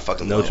 Oh, I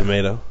fucking No love it.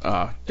 tomato.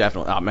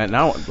 Definitely. Oh, man,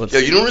 now let's... Yo,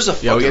 you know there's a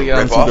Yeah, we fucking gotta get on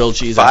some rip-off? grilled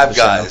cheese Five after the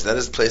show. Guys.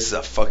 That place is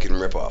a fucking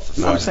rip-off.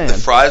 The No, I'm fries, saying. the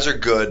fries are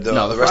good. Though.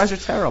 No, the rest, fries are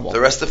terrible.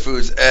 The rest of the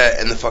food's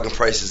and the fucking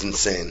price is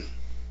insane.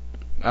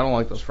 I don't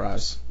like those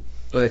fries.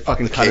 Do they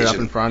fucking cut it up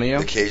in front of you?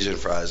 The Cajun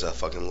fries, I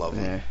fucking love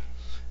them. Yeah.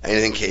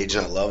 Anything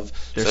Cajun, I love.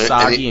 They're So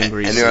soggy and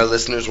greasy. Any of our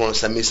listeners want to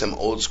send me some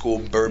old school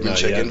bourbon No,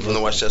 chicken yeah, from the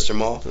Westchester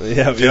Mall?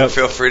 Yeah,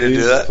 Feel free to please,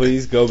 do that.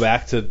 Please go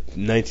back to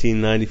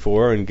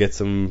 1994 and get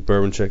some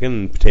bourbon chicken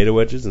and potato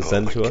wedges and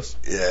send it to us.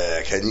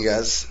 Yeah, can you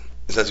guys?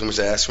 Is that too much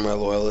to ask from our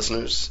loyal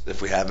listeners, if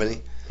we have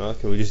any?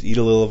 Can we just eat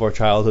a little of our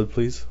childhood,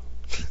 please?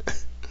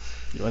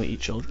 You want to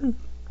eat children?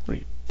 What are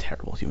you, a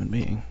terrible human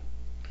being?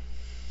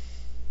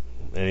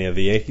 Any of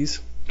the Yankees?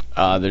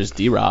 There's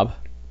D-Rob.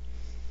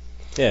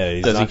 Yeah,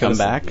 he's Does not he come gonna-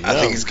 back? I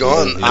think he's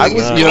gone. I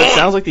was, not. it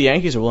sounds like the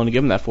Yankees are willing to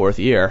give him that 4th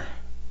year,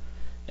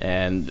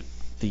 and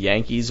the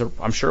Yankees are,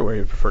 I'm sure, where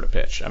he'd prefer to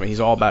pitch. I mean, he's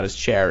all about his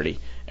charity,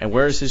 and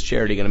where is his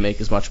charity going to make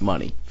as much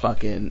money?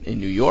 Fucking in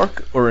New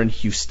York or in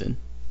Houston?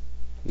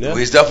 Yeah. Well,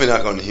 he's definitely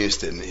not going to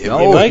Houston. He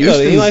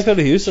might go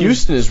to Houston.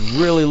 Houston is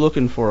really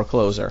looking for a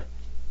closer.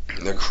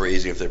 They're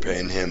crazy if they're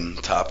paying him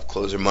top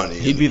closer money.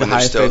 He'd be the When they're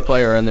highest still- paid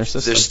player in their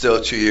system. They're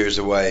still 2 years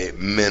away,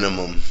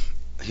 minimum.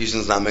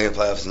 Houston's not making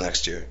playoffs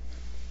next year.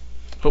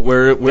 But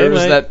where They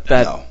is might.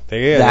 that No.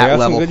 They that got some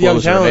level good young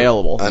closer talent.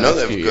 available? I in know the they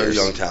next have few good years?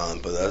 young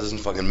talent, but that doesn't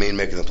fucking mean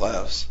making the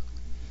playoffs.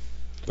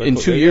 In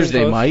 2 They're years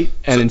getting they close. might,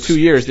 and in 2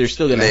 years they're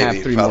still going to have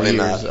Maybe, 3 more probably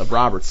years not. of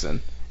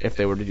Robertson if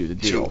they were to do the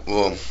deal.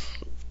 Well,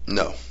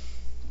 no.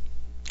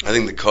 I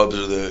think the Cubs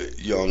are the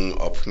young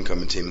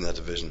up-and-coming team in that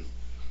division.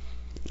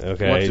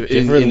 Okay, What's- in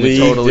different the league,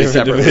 totally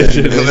different separate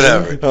division. division.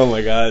 Whatever. Oh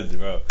my god,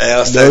 bro. AL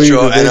Know Central,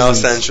 your NL divisions.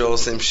 Central,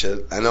 same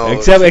shit. I know.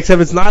 Except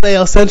it's not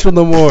AL Central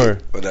no more.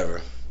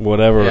 Whatever.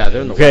 Whatever. Yeah,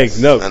 they're in the okay,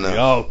 West. no. I know.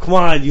 Oh, come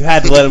on. You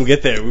had to let him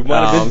get there. We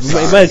might Oh, I'm have been,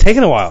 sorry. it might have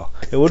taken a while.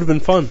 It would have been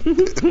fun.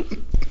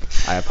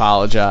 I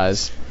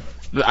apologize.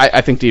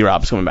 I think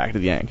D-Rob's coming back to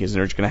the Yankees, and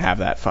they're just going to have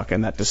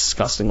that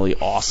disgustingly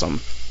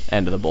awesome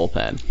end of the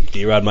bullpen.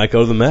 D-Rod might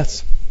go to the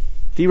Mets.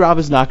 D-Rob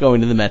is not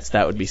going to the Mets.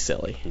 That would be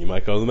silly. You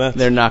might go to the Mets.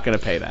 They're not going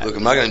to pay that. Look,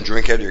 I'm not going to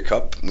drink out of your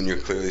cup when you're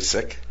clearly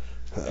sick.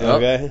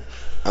 Okay.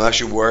 I'm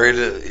actually worried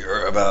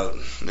about,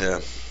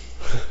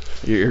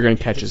 You're going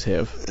to catch his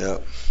HIV. yeah.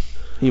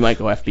 He might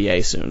go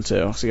FBA soon,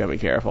 too, so you got to be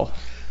careful.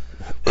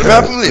 What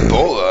happened with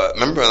Ebola?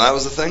 Remember when that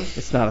was the thing?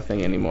 It's not a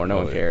thing anymore. No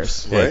one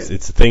cares. Yeah, Right?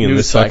 it's a thing in News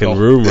this cycle.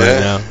 fucking room right Yeah.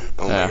 now.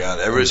 Oh Yeah. my god,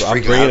 everybody's I'm freaking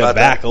out bringing about it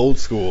back that. old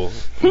school.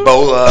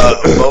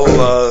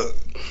 Ebola,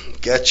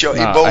 get your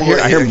No, Ebola. I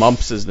hear here.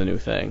 mumps is the new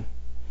thing.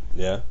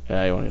 Yeah.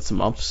 Yeah, you want to get some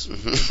mumps?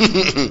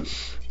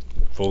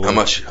 Full How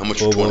much? How much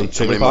for full-blown 20? How many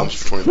chicken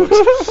mumps pox? for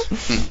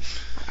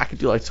 $20? I could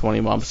do like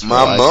 20 mumps. For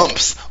My like,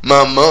 mumps,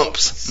 my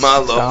mumps, my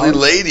lovely Solid.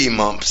 lady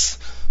mumps.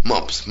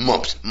 Mumps,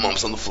 mumps,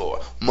 mumps on the floor.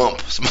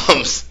 Mumps,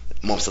 mumps,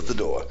 mumps at the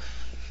door.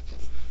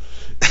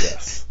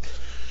 Yes.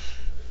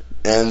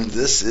 And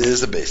this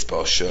is a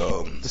baseball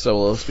show.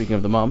 So, speaking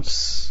of the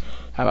mumps,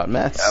 how about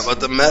Mets? How about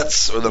the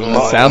Mets or the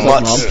Well, it sounds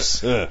like Mutts?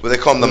 mumps. Yeah. Well, they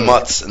call them the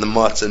Mutts and the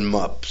Mutts and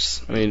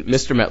Mups. I mean,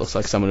 Mr. Met looks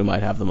like someone who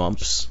might have the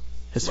mumps.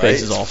 His Right,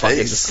 face is all his fucking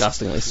face.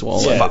 disgustingly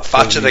swollen. Yeah.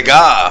 Facha de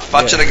ga,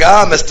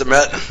 Mr.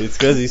 Met. It's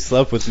because he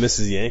slept with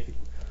Mrs. Yankee.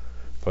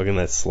 Fucking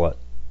that slut.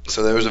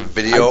 So there was a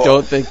video. I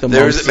don't think the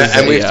There was, mumps is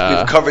and we've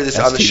a, covered this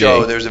on the STD.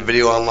 show. There's a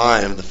video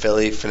online of the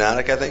Philly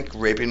fanatic, I think,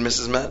 raping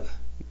Mrs. Met.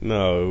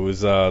 No, it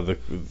was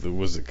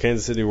was it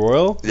Kansas City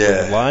Royal?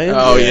 Yeah. The Lions?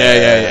 Oh,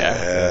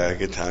 yeah. Yeah,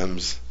 good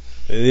times.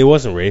 It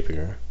wasn't raping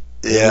her.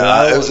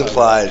 Yeah, it was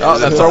implied. Oh,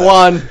 that's our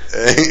one.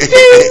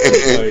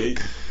 Oh,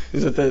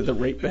 Is it the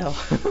rape bell?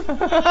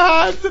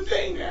 It's the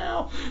thing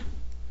now.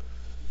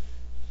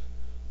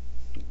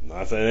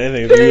 Not saying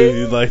anything. If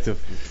you'd like to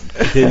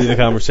continue the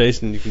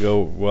conversation, you can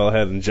go well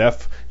ahead. And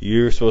Jeff,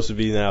 you're supposed to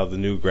be now the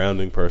new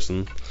grounding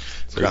person.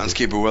 So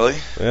Groundskeeper Willie.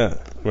 yeah,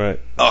 right.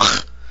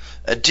 Ugh,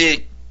 I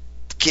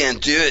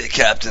can't do it,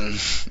 Captain. We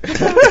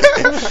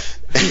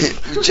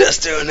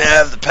just don't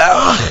have the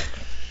power.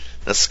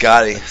 That's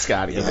Scotty.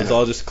 Scotty. Let's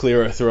all just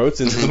clear our throats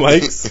into the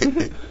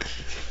mics.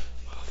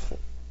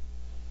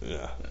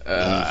 Yeah.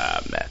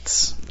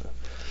 Mets.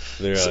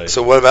 They're like,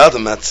 So what about the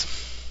Mets?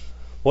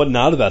 what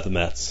not about the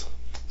Mets?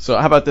 So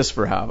how about this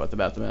for how about the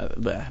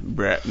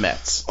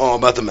Mets? Oh,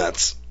 about the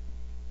Mets.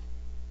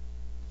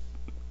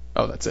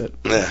 Oh, that's it.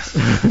 Yeah.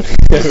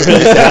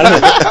 Really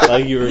sounded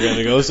like you were going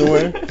to go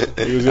somewhere.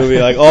 He was going to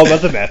be like, oh,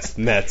 about the Mets.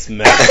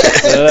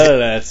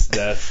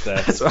 That's.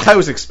 That's what I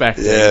was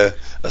expecting. Yeah.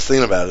 I was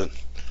thinking about it.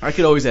 I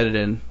could always edit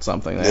in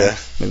something there. Yeah.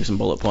 Maybe some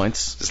bullet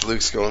points. Just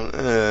Luke's going,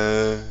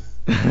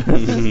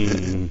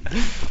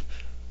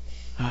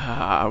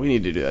 We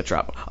need to do that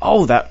drop.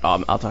 Oh, that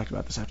I'll talk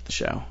about this after the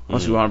show.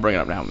 Unless we want to bring it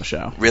up now on the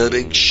show. really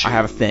big shit. I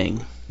have a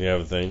thing. You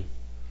have a thing?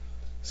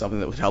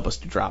 Something that would help us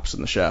do drops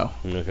in the show.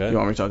 Okay. You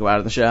want me to talk about it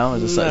in the show?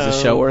 Is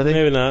this show worthy?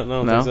 Maybe not.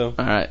 No, I don't No? think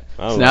so. All right.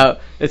 I don't So know. now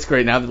it's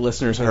great. Now the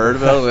listeners heard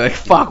about it. They're like,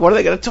 fuck, what are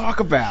they going to talk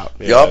about?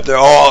 Yup, they're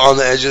all on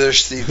the edge of their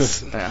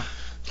seats. Yeah.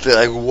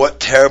 They're like, what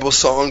terrible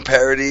song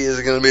parody is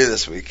it going to be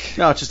this week?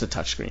 No, it's just a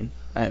touchscreen.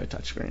 I have a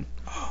touchscreen.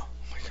 Oh,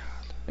 my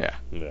God.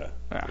 Yeah.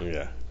 Yeah.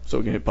 Yeah. So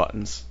we can hit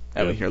buttons.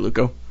 And we Yeah. hear Luke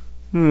go,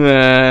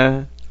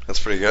 "Nah, That's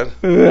pretty good.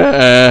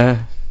 nah."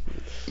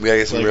 We got to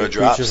get some Like real a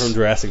drops. creature from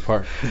Jurassic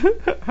Park.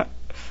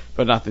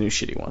 But not the new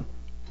shitty one.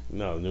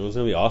 No, the new one's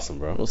going to be awesome,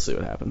 bro. We'll see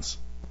what happens.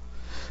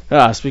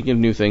 Speaking of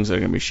new things that are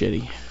going to be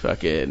shitty,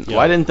 fucking, Yeah.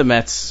 why didn't the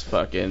Mets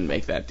fucking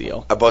make that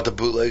deal? I bought the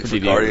bootleg for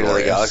Didier Guardian of the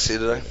Gregorius. Galaxy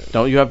today.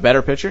 Don't you have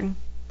better pitching?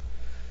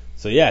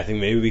 So, yeah, I think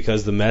maybe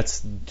because the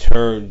Mets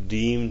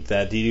deemed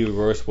that Didi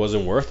Gregorius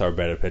wasn't worth our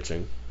better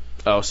pitching.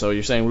 Oh, so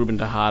you're saying Ruben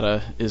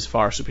Tejada is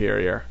far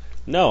superior?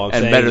 No, I'm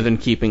and saying, better than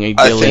keeping a I'm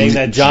Dylan saying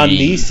that John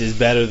G. Neese is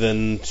better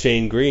than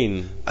Shane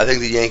Green. I think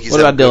the Yankees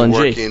What have a about good Dylan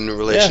G? working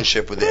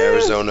relationship with the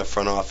Arizona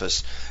front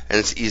office, and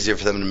it's easier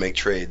for them to make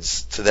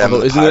trades to them.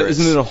 Although, and the Pirates.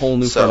 isn't it a whole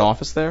new So, front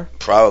office there?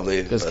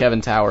 Probably. Because but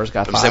Kevin Towers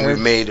got I'm fired. saying we've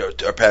made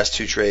our past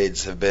 2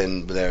 trades have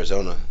been with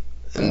Arizona,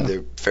 and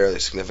they're fairly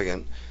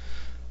significant.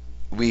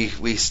 We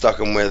stuck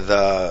them with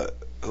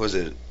who was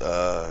it?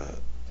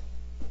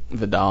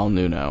 Vidal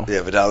Nuno.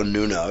 Yeah, Vidal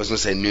Nuno. I was gonna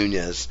say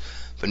Nunez,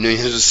 but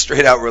Nunez was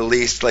straight out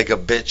released like a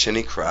bitch, and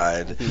he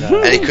cried,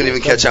 No, and he couldn't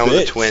even catch on with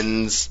the bitch.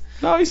 Twins.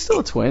 No, he's still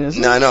a Twin,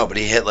 isn't he? No, I know, but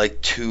he hit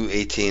like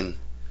 218.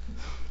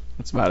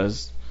 That's about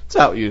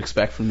what you'd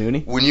expect from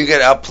Nooney. When you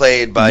get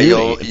outplayed by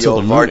Nooney,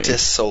 until the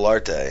Yovartis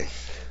Solarte,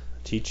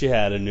 Teach you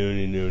how to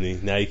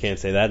noonie. Now you can't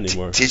say that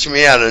anymore. teach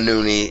me how to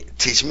Nooney.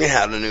 Teach me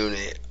how to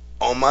Nooney.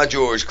 All my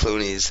George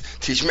Clooney's.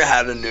 Teach me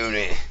how to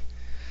Nooney.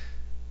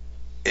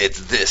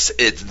 It's this.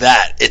 It's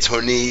that. It's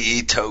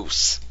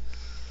Hornitos.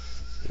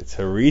 It's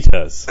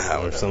Haritas or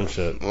Whatever. some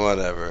shit.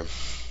 Whatever.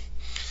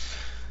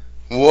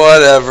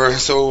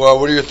 So,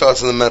 what are your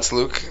thoughts on the Mets,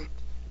 Luke?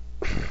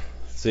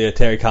 So yeah,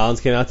 Terry Collins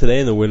came out today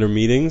in the winter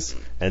meetings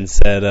and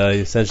said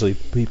essentially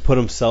he put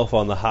himself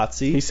on the hot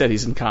He seat. said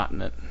he's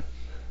incontinent.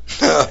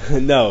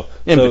 No,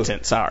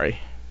 Impotent, sorry.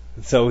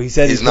 So he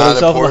said He's he put not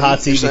himself on the hot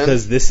important, seat you're saying?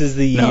 because this is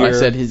the year. No, I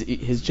said his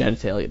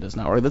genitalia does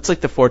not work. That's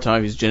like the 4th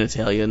time he's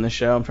genitalia in the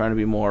show. I'm trying to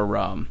be more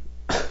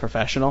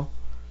professional.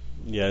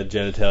 Yeah,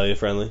 genitalia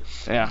friendly.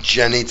 Yeah.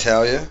 Jenny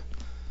Talia.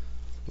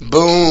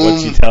 Boom.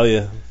 What'd she tell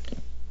you?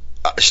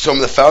 She told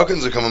me the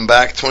Falcons are coming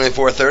back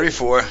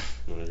 24-34.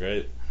 Oh,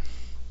 great.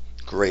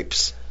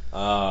 Grapes.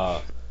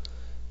 So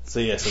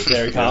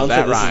Terry Collins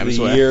That said this rhymes is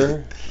the with-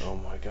 year. Oh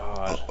my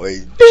god. Wait,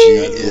 That's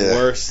the yeah.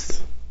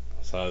 worst.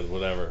 So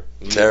whatever.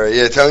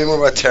 Terry, tell me more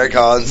about Terry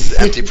Collins'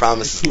 empty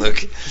promises,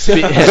 Luke. You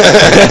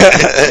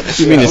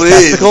mean his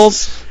Please.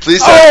 testicles?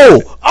 Please.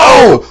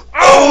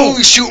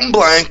 He's shooting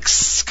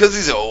blanks because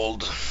he's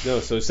old. No,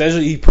 so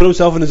essentially he put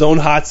himself in his own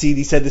hot seat.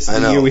 He said this I is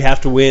the know. year we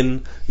have to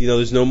win. You know,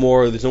 there's no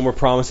more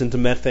promising to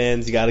Met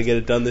fans. You got to get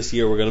it done this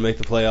year. We're going to make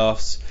the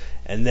playoffs.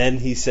 And then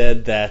he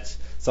said that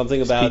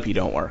something about PP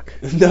don't work.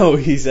 No,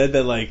 he said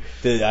that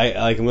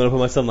I'm going to put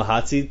myself in the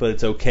hot seat, but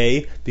it's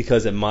okay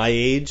because at my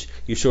age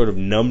you're sort of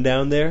numb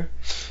down there.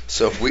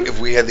 So if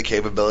we had the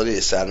capability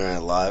of Saturday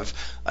Night Live,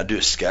 I'd do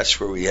a sketch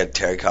where we had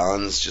Terry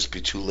Collins just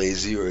be too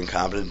lazy or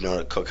incompetent to know how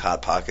to cook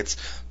Hot Pockets,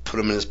 put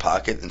them in his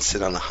pocket, and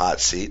sit on the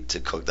hot seat to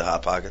cook the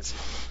Hot Pockets,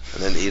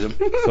 and then eat them.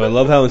 So I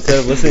love how instead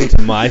of listening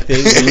to my thing,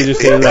 you're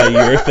just thinking about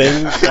your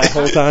thing that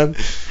whole time.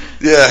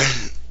 Yeah.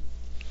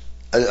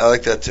 I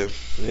like that too.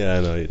 Yeah,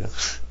 I know you do.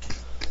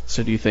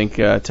 So do you think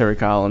Terry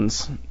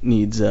Collins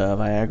needs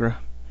Viagra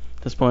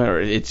at this point, or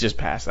it's just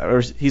past that?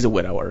 Or he's a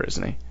widower,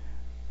 isn't he?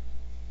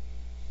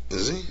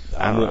 Is he?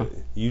 I don't know.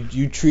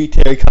 You treat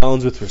Terry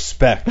Collins with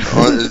respect.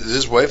 Did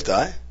his wife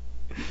die?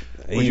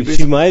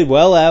 She might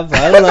well have.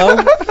 I don't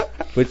know.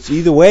 But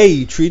either way,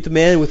 you treat the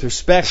man with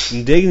respect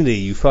and dignity.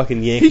 You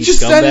fucking Yankee He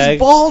just scumbag. said his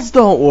balls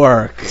don't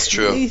work. It's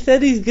true. He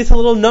said he gets a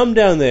little numb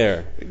down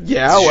there. Yeah,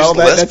 Did you well, just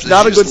lisp? that's Did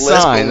not you a good just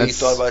lisp sign. when you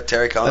thought about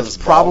Terry Collins' That's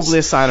balls? probably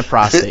a sign of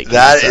prostate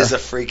That cancer. is a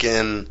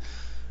freaking.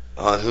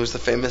 Who's the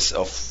famous?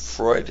 Oh,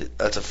 Freud.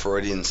 That's a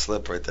Freudian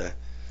slip right there.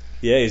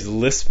 Yeah, he's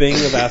lisping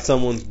about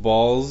someone's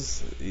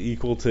balls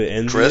equal to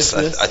Chris,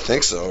 enviousness. I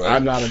think so, right?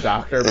 I'm not a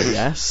doctor, but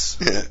yes.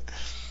 Yeah.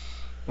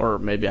 Or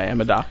maybe I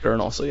am a doctor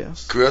and also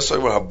yes. Can we also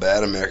talk about how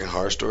bad American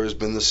Horror Story has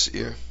been this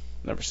year?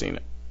 Never seen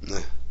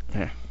it.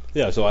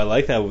 Yeah, so I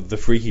like that with the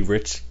freaky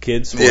rich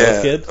kid, spoiled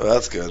Yeah, kid. well,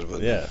 that's good.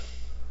 But Yeah.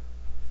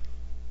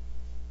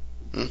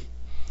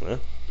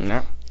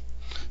 No.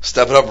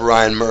 Step it up,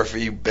 Ryan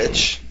Murphy, you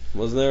bitch.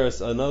 Wasn't there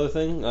another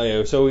thing? Oh,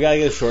 yeah, so we got to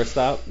get a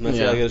shortstop. Mets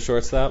Yeah. got to get a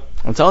shortstop.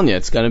 I'm telling you,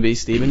 it's going to be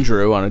Stephen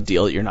Drew on a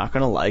deal that you're not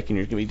going to like, and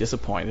you're going to be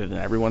disappointed, and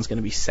everyone's going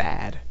to be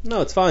sad.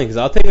 No, it's fine, because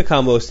I'll take a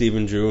combo of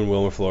Stephen Drew and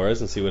Wilmer Flores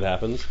and see what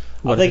happens.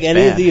 What I'll if take it's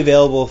any of bad? the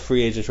available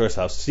free agent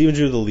shortstops. Stephen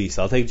Drew the least.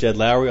 I'll take Jed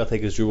Lowry. I'll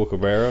take Asdrubal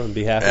Cabrera and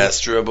be happy.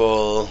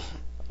 Astrobal.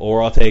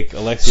 Or I'll take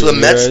Alexi So the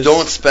Ramirez. Mets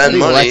don't spend I think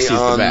money Alexi's the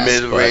on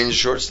best, mid-range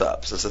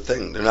shortstops. That's the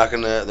thing. They're not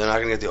gonna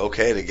get the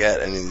okay to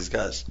get any of these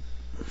guys.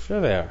 Sure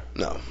they are.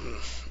 No.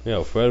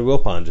 Yo, Fred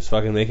Wilpon just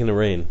fucking making it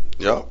rain.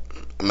 Yep.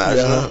 Imagine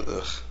Yeah. that.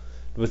 Ugh.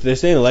 But they're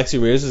saying Alexi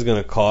Ramirez is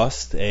going to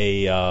cost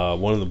a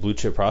one of the blue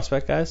chip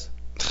prospect guys.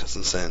 That's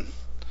insane.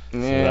 So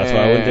that's why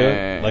I wouldn't do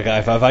it. Like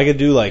if I could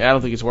do like I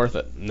don't think it's worth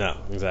it. no,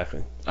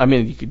 exactly. I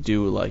mean, you could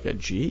do like a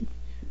G.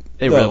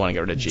 They No, really want to get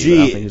rid of G. but I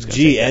don't think he's gonna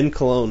G take that. and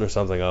Cologne or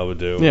something I would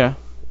do. Yeah,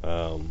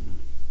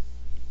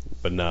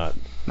 But not.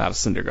 not a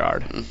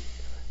Syndergaard.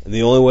 And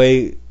the only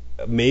way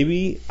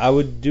maybe I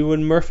would do a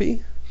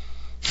Murphy.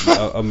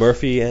 a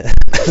Murphy, a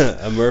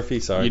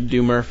Murphy. Sorry, You'd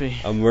do Murphy.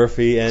 a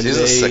Murphy and He's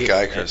a sick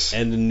guy, Chris.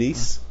 and a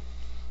niece.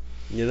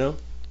 You know,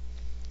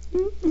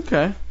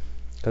 Okay.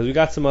 because we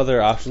got some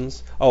other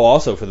options. Oh,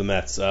 also for the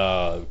Mets,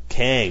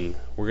 Kang.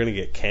 We're gonna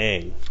get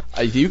Kang.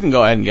 You can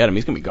go ahead and get him.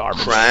 He's gonna be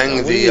garbage.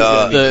 Krang, What is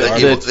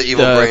that? the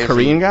evil brain.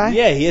 Korean guy.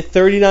 Yeah, he had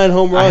 39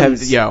 home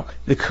runs.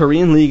 The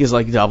Korean League is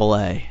like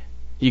Double-A.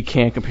 You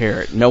can't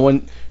compare it. No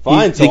one.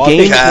 Fine, The so I'll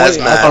game. take,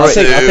 I'll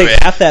take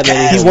half that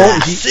many. He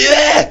won't.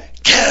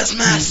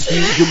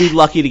 Kazma. You'll be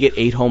lucky to get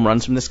 8 home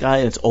runs from this guy,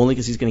 and it's only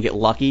because he's going to get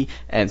lucky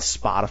and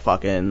spot a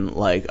fucking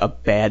like a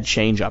bad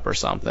changeup or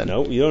something.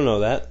 No, you don't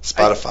know that.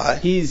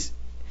 Spotify. These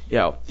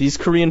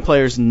Korean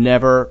players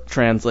never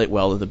translate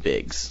well to the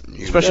bigs,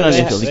 especially on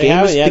infield. The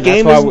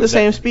game isn't the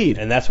same speed,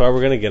 and that's why we're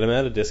going to get him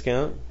at a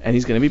discount. and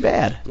he's going to be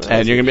bad. Nice.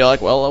 And you're going to be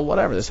like, well,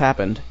 whatever, this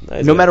happened.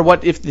 Nice. No matter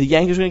what, if the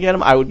Yankees are going to get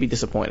him, I would be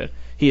disappointed.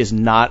 He is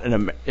not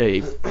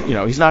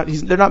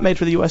they're not made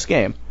for the U.S.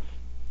 game.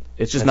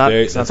 It's just not.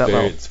 It's not that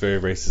level. It's very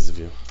racist of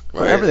you.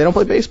 Right. Whatever, they don't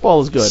play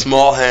baseball as good.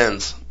 Small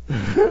hands.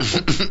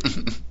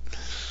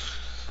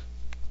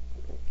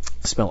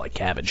 Smell like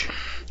cabbage.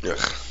 Ugh.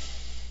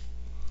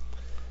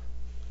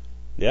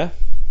 Yeah.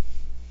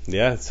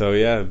 Yeah, so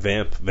yeah,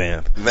 Vamp.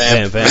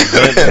 Anybody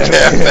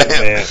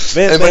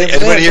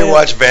Anybody here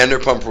watch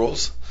Vanderpump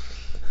Rules?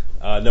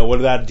 No, what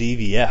about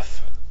DVF?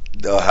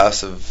 The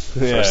House of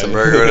Yeah.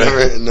 Furstenberg or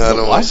whatever? No, I don't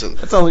What? watch it.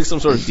 That sounds like some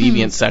sort of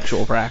deviant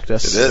sexual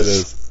practice. It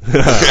is.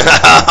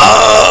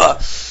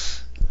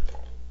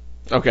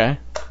 Okay.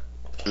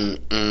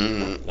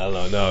 Mm-mm. I don't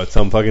know. No, it's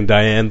some fucking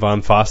Diane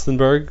von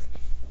Fostenberg.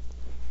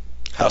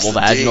 House Double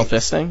of D. vaginal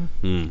fisting.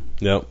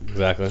 Yep,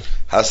 exactly.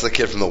 House of the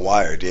kid from The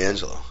Wire,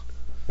 D'Angelo.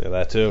 Yeah,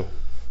 that too.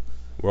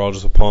 We're all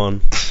just a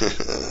pawn.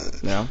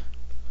 Yeah.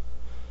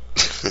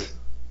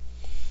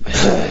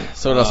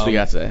 So what else do we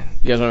got today?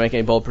 You guys want to make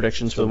any bold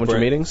predictions for the winter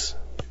meetings?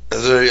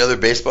 Is there any other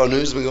baseball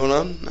news been going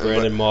on?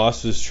 Brandon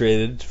Moss was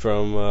traded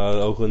from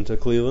Oakland to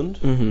Cleveland.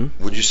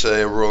 Mm-hmm. Would you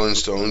say Rolling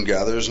Stone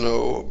gathers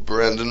no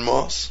Brandon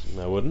Moss?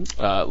 I wouldn't.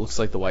 Looks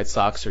like the White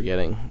Sox are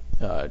getting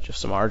Jeff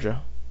Samardzija.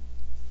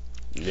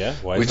 Yeah,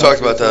 We talked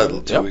about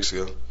that 2 weeks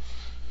ago.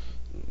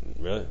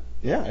 Really?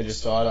 Yeah, I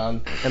just saw it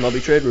on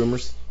MLB Trade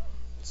Rumors.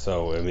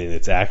 So, I mean,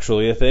 it's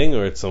actually a thing,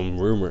 or it's some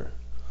rumor?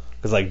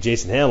 Because, like,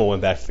 Jason Hamill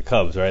went back to the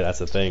Cubs, right? That's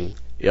the thing.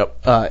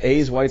 Yep.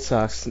 A's White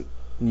Sox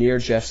near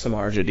Jeff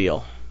Samardzija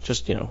deal.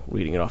 Just,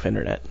 reading it off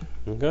internet.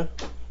 Okay.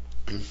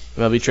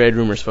 MLB Trade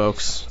Rumors,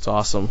 folks. It's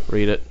awesome.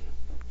 Read it.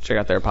 Check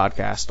out their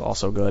podcast.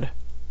 Also good.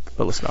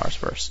 But listen to ours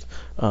first.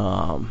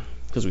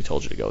 Because we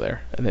told you to go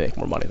there, and they make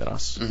more money than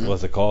us. Mm-hmm.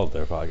 What's it called,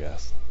 their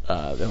podcast?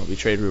 The MLB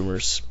Trade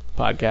Rumors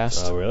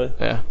podcast. Oh, really?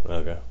 Yeah.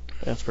 Okay.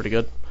 Yeah, it's pretty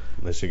good.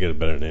 They should get a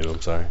better name, I'm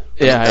sorry.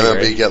 Yeah, I MLB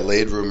agree. get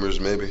laid rumors,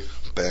 maybe.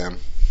 Bam.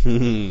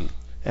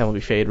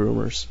 MLB Fade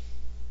Rumors.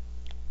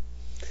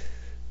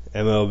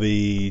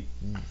 MLB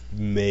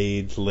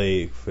made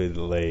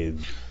laid.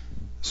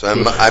 So I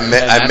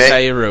That's how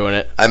may you ruin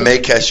it. I may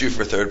catch you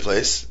for third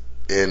place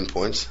in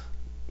points.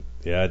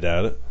 Yeah, I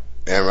doubt it.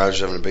 Aaron Rodgers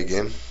having a big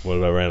game. What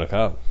about Randall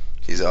Cobb?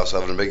 He's also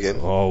having a big game.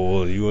 Oh,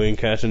 well, you ain't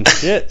catching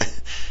shit.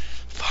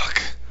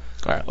 Fuck.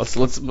 All right,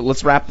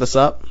 let's wrap this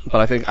up.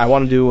 But I think I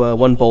want to do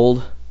one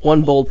bold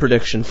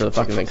prediction for the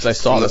fucking thing because I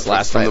saw this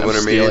last night. From the and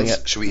I'm winter stealing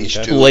meetings. it Should we each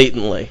do?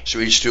 blatantly. Should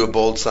we each do a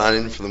bold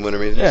signing for the winter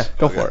meetings? Yeah,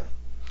 go Okay. for it.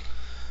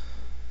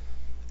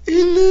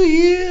 In the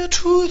year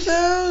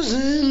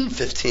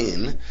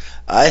 2015,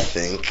 I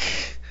think.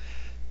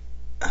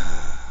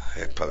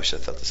 I probably should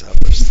have thought this out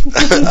first.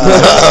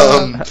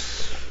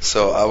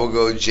 So I will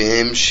go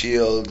James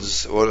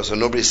Shields. Well, so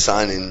nobody's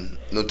signing.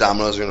 No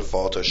dominoes are going to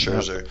fall to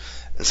Scherzer.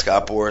 And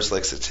Scott Boras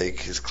likes to take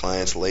his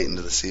clients late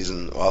into the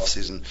season, off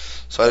season.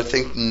 So I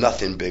think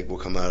nothing big will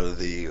come out of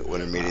the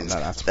winter meetings.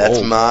 That's That's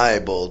bold. my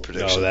bold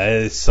prediction. No,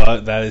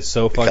 that is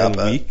so fucking Cop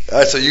out. weak. All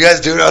right, so you guys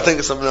do it. I'll think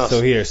of something else.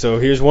 So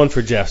here's one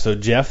for Jeff. So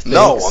Jeff thinks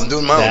No, I'm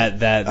doing my own.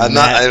 that I'm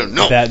not- I don't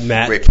know. that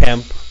Matt Rape.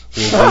 Kemp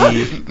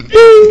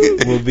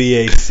will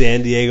be a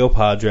San Diego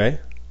Padre.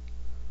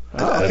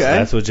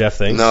 That's what Jeff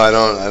thinks. No, I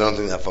don't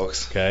think that,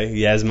 folks. Okay,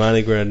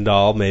 Yasmani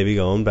Grandal maybe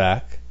going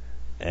back,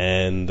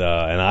 and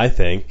I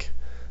think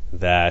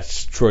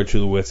that Troy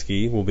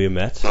Tulowitzki will be a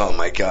Met. Oh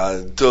my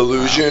God,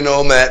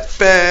 delusional Met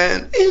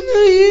fan in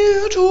the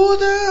year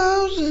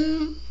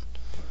 2000.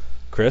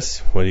 Chris,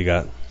 what do you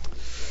got?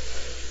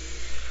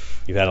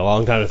 You've had a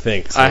long time to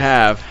think. So. I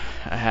have.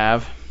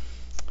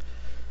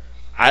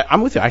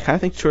 I'm with you. I kind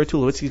of think Troy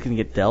Tulowitzki is going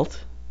to get dealt,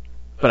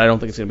 but I don't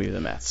think it's going to be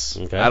the Mets.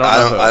 Okay. I don't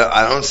know who.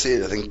 I don't see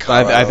it. I think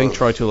I think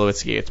Troy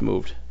Tulowitzki gets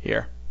moved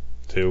here.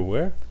 To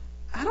where?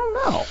 I don't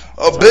know.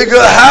 A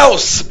bigger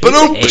house.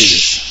 Ba-dum.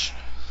 A's.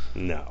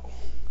 No.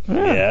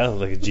 Yeah,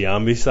 like a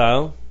Giambi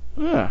style.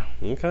 Yeah.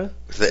 Okay.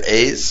 The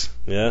A's.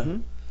 Yeah.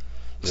 Mhm.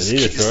 They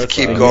need a Just shortstop.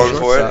 keep going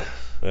for it.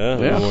 Yeah,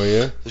 Yeah. one more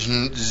year. There's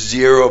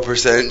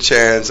 0%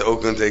 chance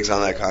Oakland takes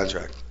on that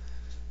contract.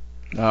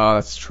 Oh,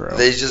 that's true.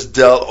 They just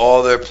dealt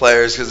all their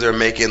players because they're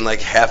making like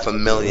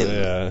 $500,000.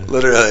 Yeah.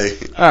 Literally.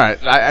 All right.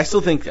 I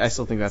still think that's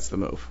the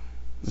move.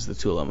 This is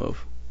the Tulo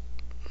move.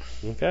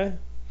 Okay.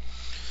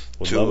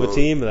 Would Tulo. love a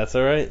team, but that's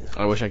all right.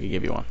 I wish I could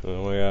give you one.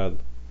 Oh my God.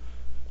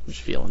 I'm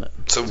just feeling it.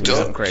 So It's don't.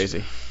 nothing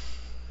crazy.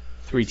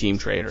 3-team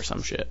trade or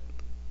some shit.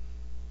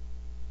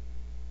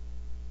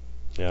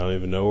 Yeah, I don't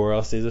even know where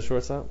else needs a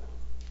shortstop.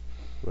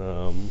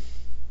 Mm.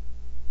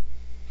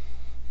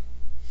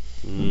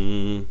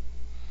 Mm.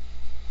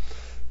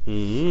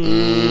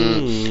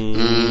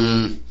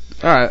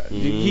 All right.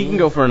 He can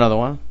go for another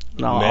one.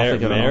 No, I'll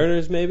think of it.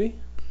 Mariners, maybe?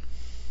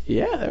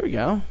 Yeah, there we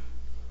go.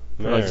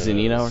 Or like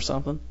Zanino or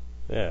something.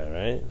 Yeah,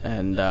 right?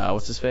 And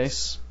what's his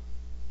face?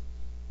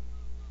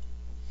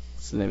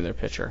 What's the name of their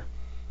pitcher?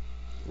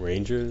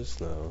 Rangers?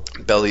 No.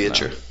 Belly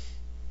itcher. No.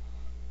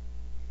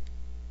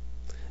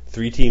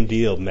 3-team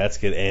deal. Mets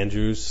get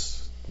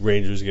Andrews.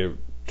 Rangers get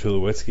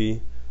Tulowitzki.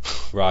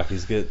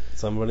 Rockies get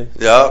somebody.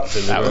 Yep.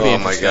 That would be Oh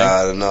my interesting.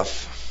 God!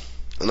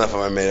 Enough of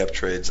my made-up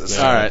trades. That's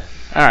All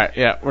right.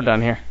 Yeah, we're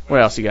done here.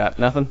 What else you got?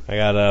 Nothing? I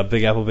got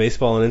Big Apple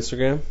Baseball on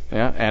Instagram.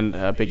 Yeah,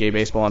 and Big A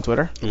Baseball on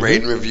Twitter.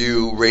 Rate and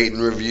review. Rate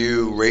and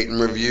review. Rate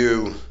and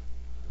review.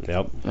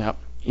 Yep.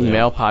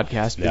 Email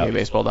podcast,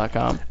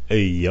 bigabaseball.com.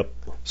 Yep.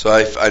 So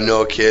I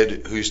know a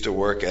kid who used to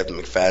work at the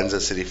McFadden's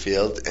at Citi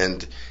Field,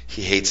 and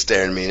he hates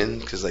Darren Meenan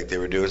because like they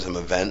were doing some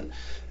event,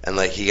 and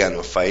like he got in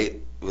a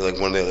fight with like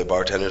one of the other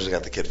bartenders and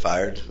got the kid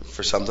fired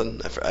for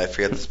something. I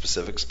forget the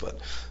specifics, but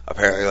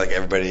apparently like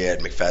everybody at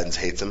McFadden's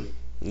hates him.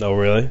 No,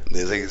 really?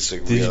 They think it's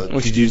like real.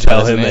 Did you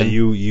tell him that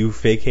you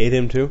fake hate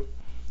him too?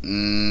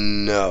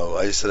 No,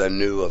 I just said I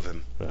knew of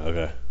him.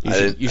 Okay.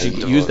 You should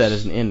use that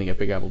as an in to get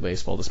Big Apple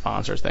Baseball to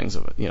sponsor things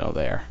of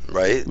there.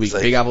 Right? It's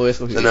like Big Apple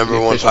Baseball, the number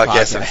one official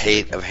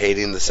podcast of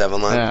hating the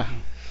 7 line. Yeah.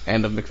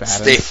 And of McFadden.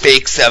 Stay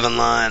fake 7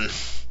 line.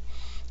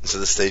 So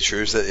the Stay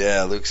True said,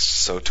 yeah, Luke's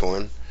so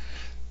torn.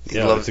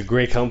 Yeah, it's a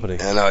great company.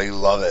 I know, you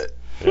love it.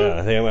 Yeah,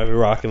 I think I might be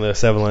rocking the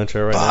 7 line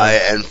shirt right Buy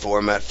and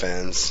format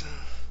fans.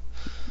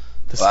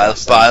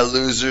 Disgusting. Buy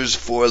losers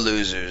for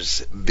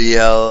losers.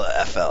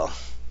 BLFL.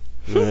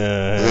 now.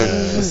 Yeah.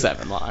 The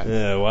 7 line.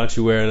 Yeah, why don't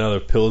you wear another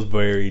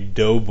Pillsbury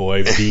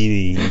Doughboy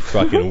beanie, you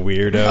fucking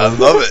weirdo? I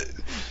love it.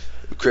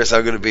 Chris,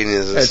 how good a beanie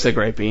is this? It's a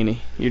great beanie.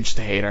 You're just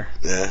a hater.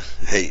 Yeah,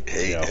 hate.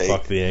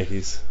 Fuck the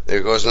Yankees.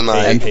 There goes to my...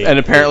 And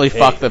apparently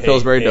fuck the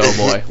Pillsbury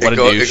Doughboy. What a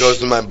douche. It goes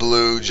to my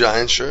blue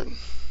Giant shirt.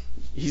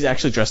 He's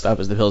actually dressed up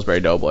as the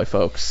Pillsbury Doughboy,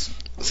 folks.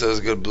 So it's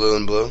good blue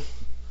and blue.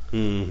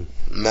 Hmm.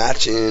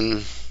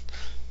 Matching.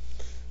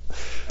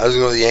 I was going to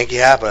go with the Yankee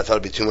hat, but I thought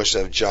it'd be too much to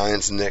have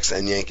Giants, Knicks,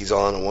 and Yankees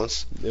all on at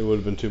once. It would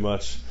have been too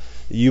much.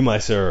 You, my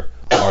sir,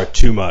 are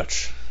too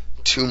much.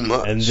 Too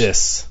much. And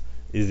this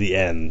is the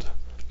end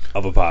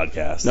of a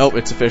podcast. Nope,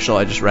 it's official.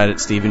 I just read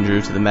it. Steven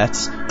Drew to the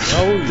Mets. No,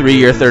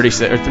 3-year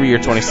 36 or 3-year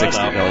 26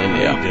 Shut up. million.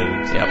 No, Yeah. you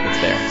didn't. Yep,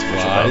 it's there. It's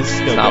official. Lies. folks.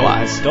 It's not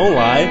lies. Don't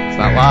lie. It's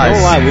not lies.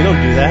 Don't lie. We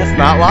don't do that. It's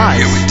not lies.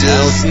 Yeah, we do. I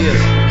don't see it.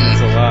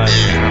 It's a lie.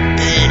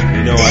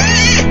 You know I can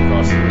see it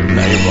across the room.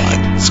 No, you're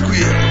blind.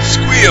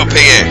 Squeal,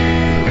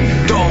 piggy.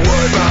 Don't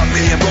worry about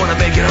me, I'm gonna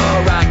make it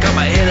alright. Got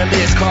my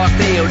enemies crossed,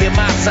 nailed in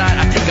my side.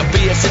 I take a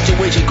BS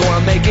situation,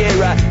 gonna make it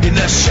right. In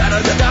the shadow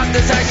of the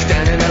darkness, I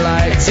stand in the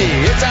light. See,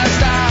 it's our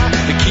style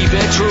to keep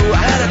it true.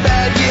 I had a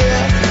bad year,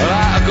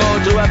 I go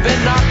through. I've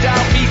been knocked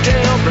out, beat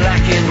down,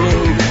 black and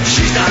blue.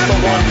 She's not the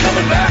one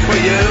coming back for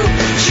you.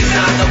 She's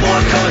not the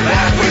one coming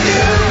back for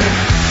you.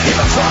 If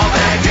I fall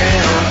back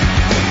down,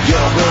 you're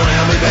gonna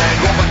help me back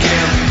up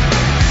again.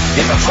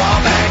 If I fall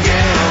back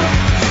down,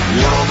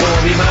 you're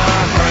gonna be my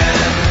friend.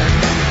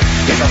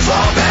 If I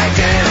fall back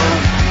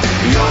down,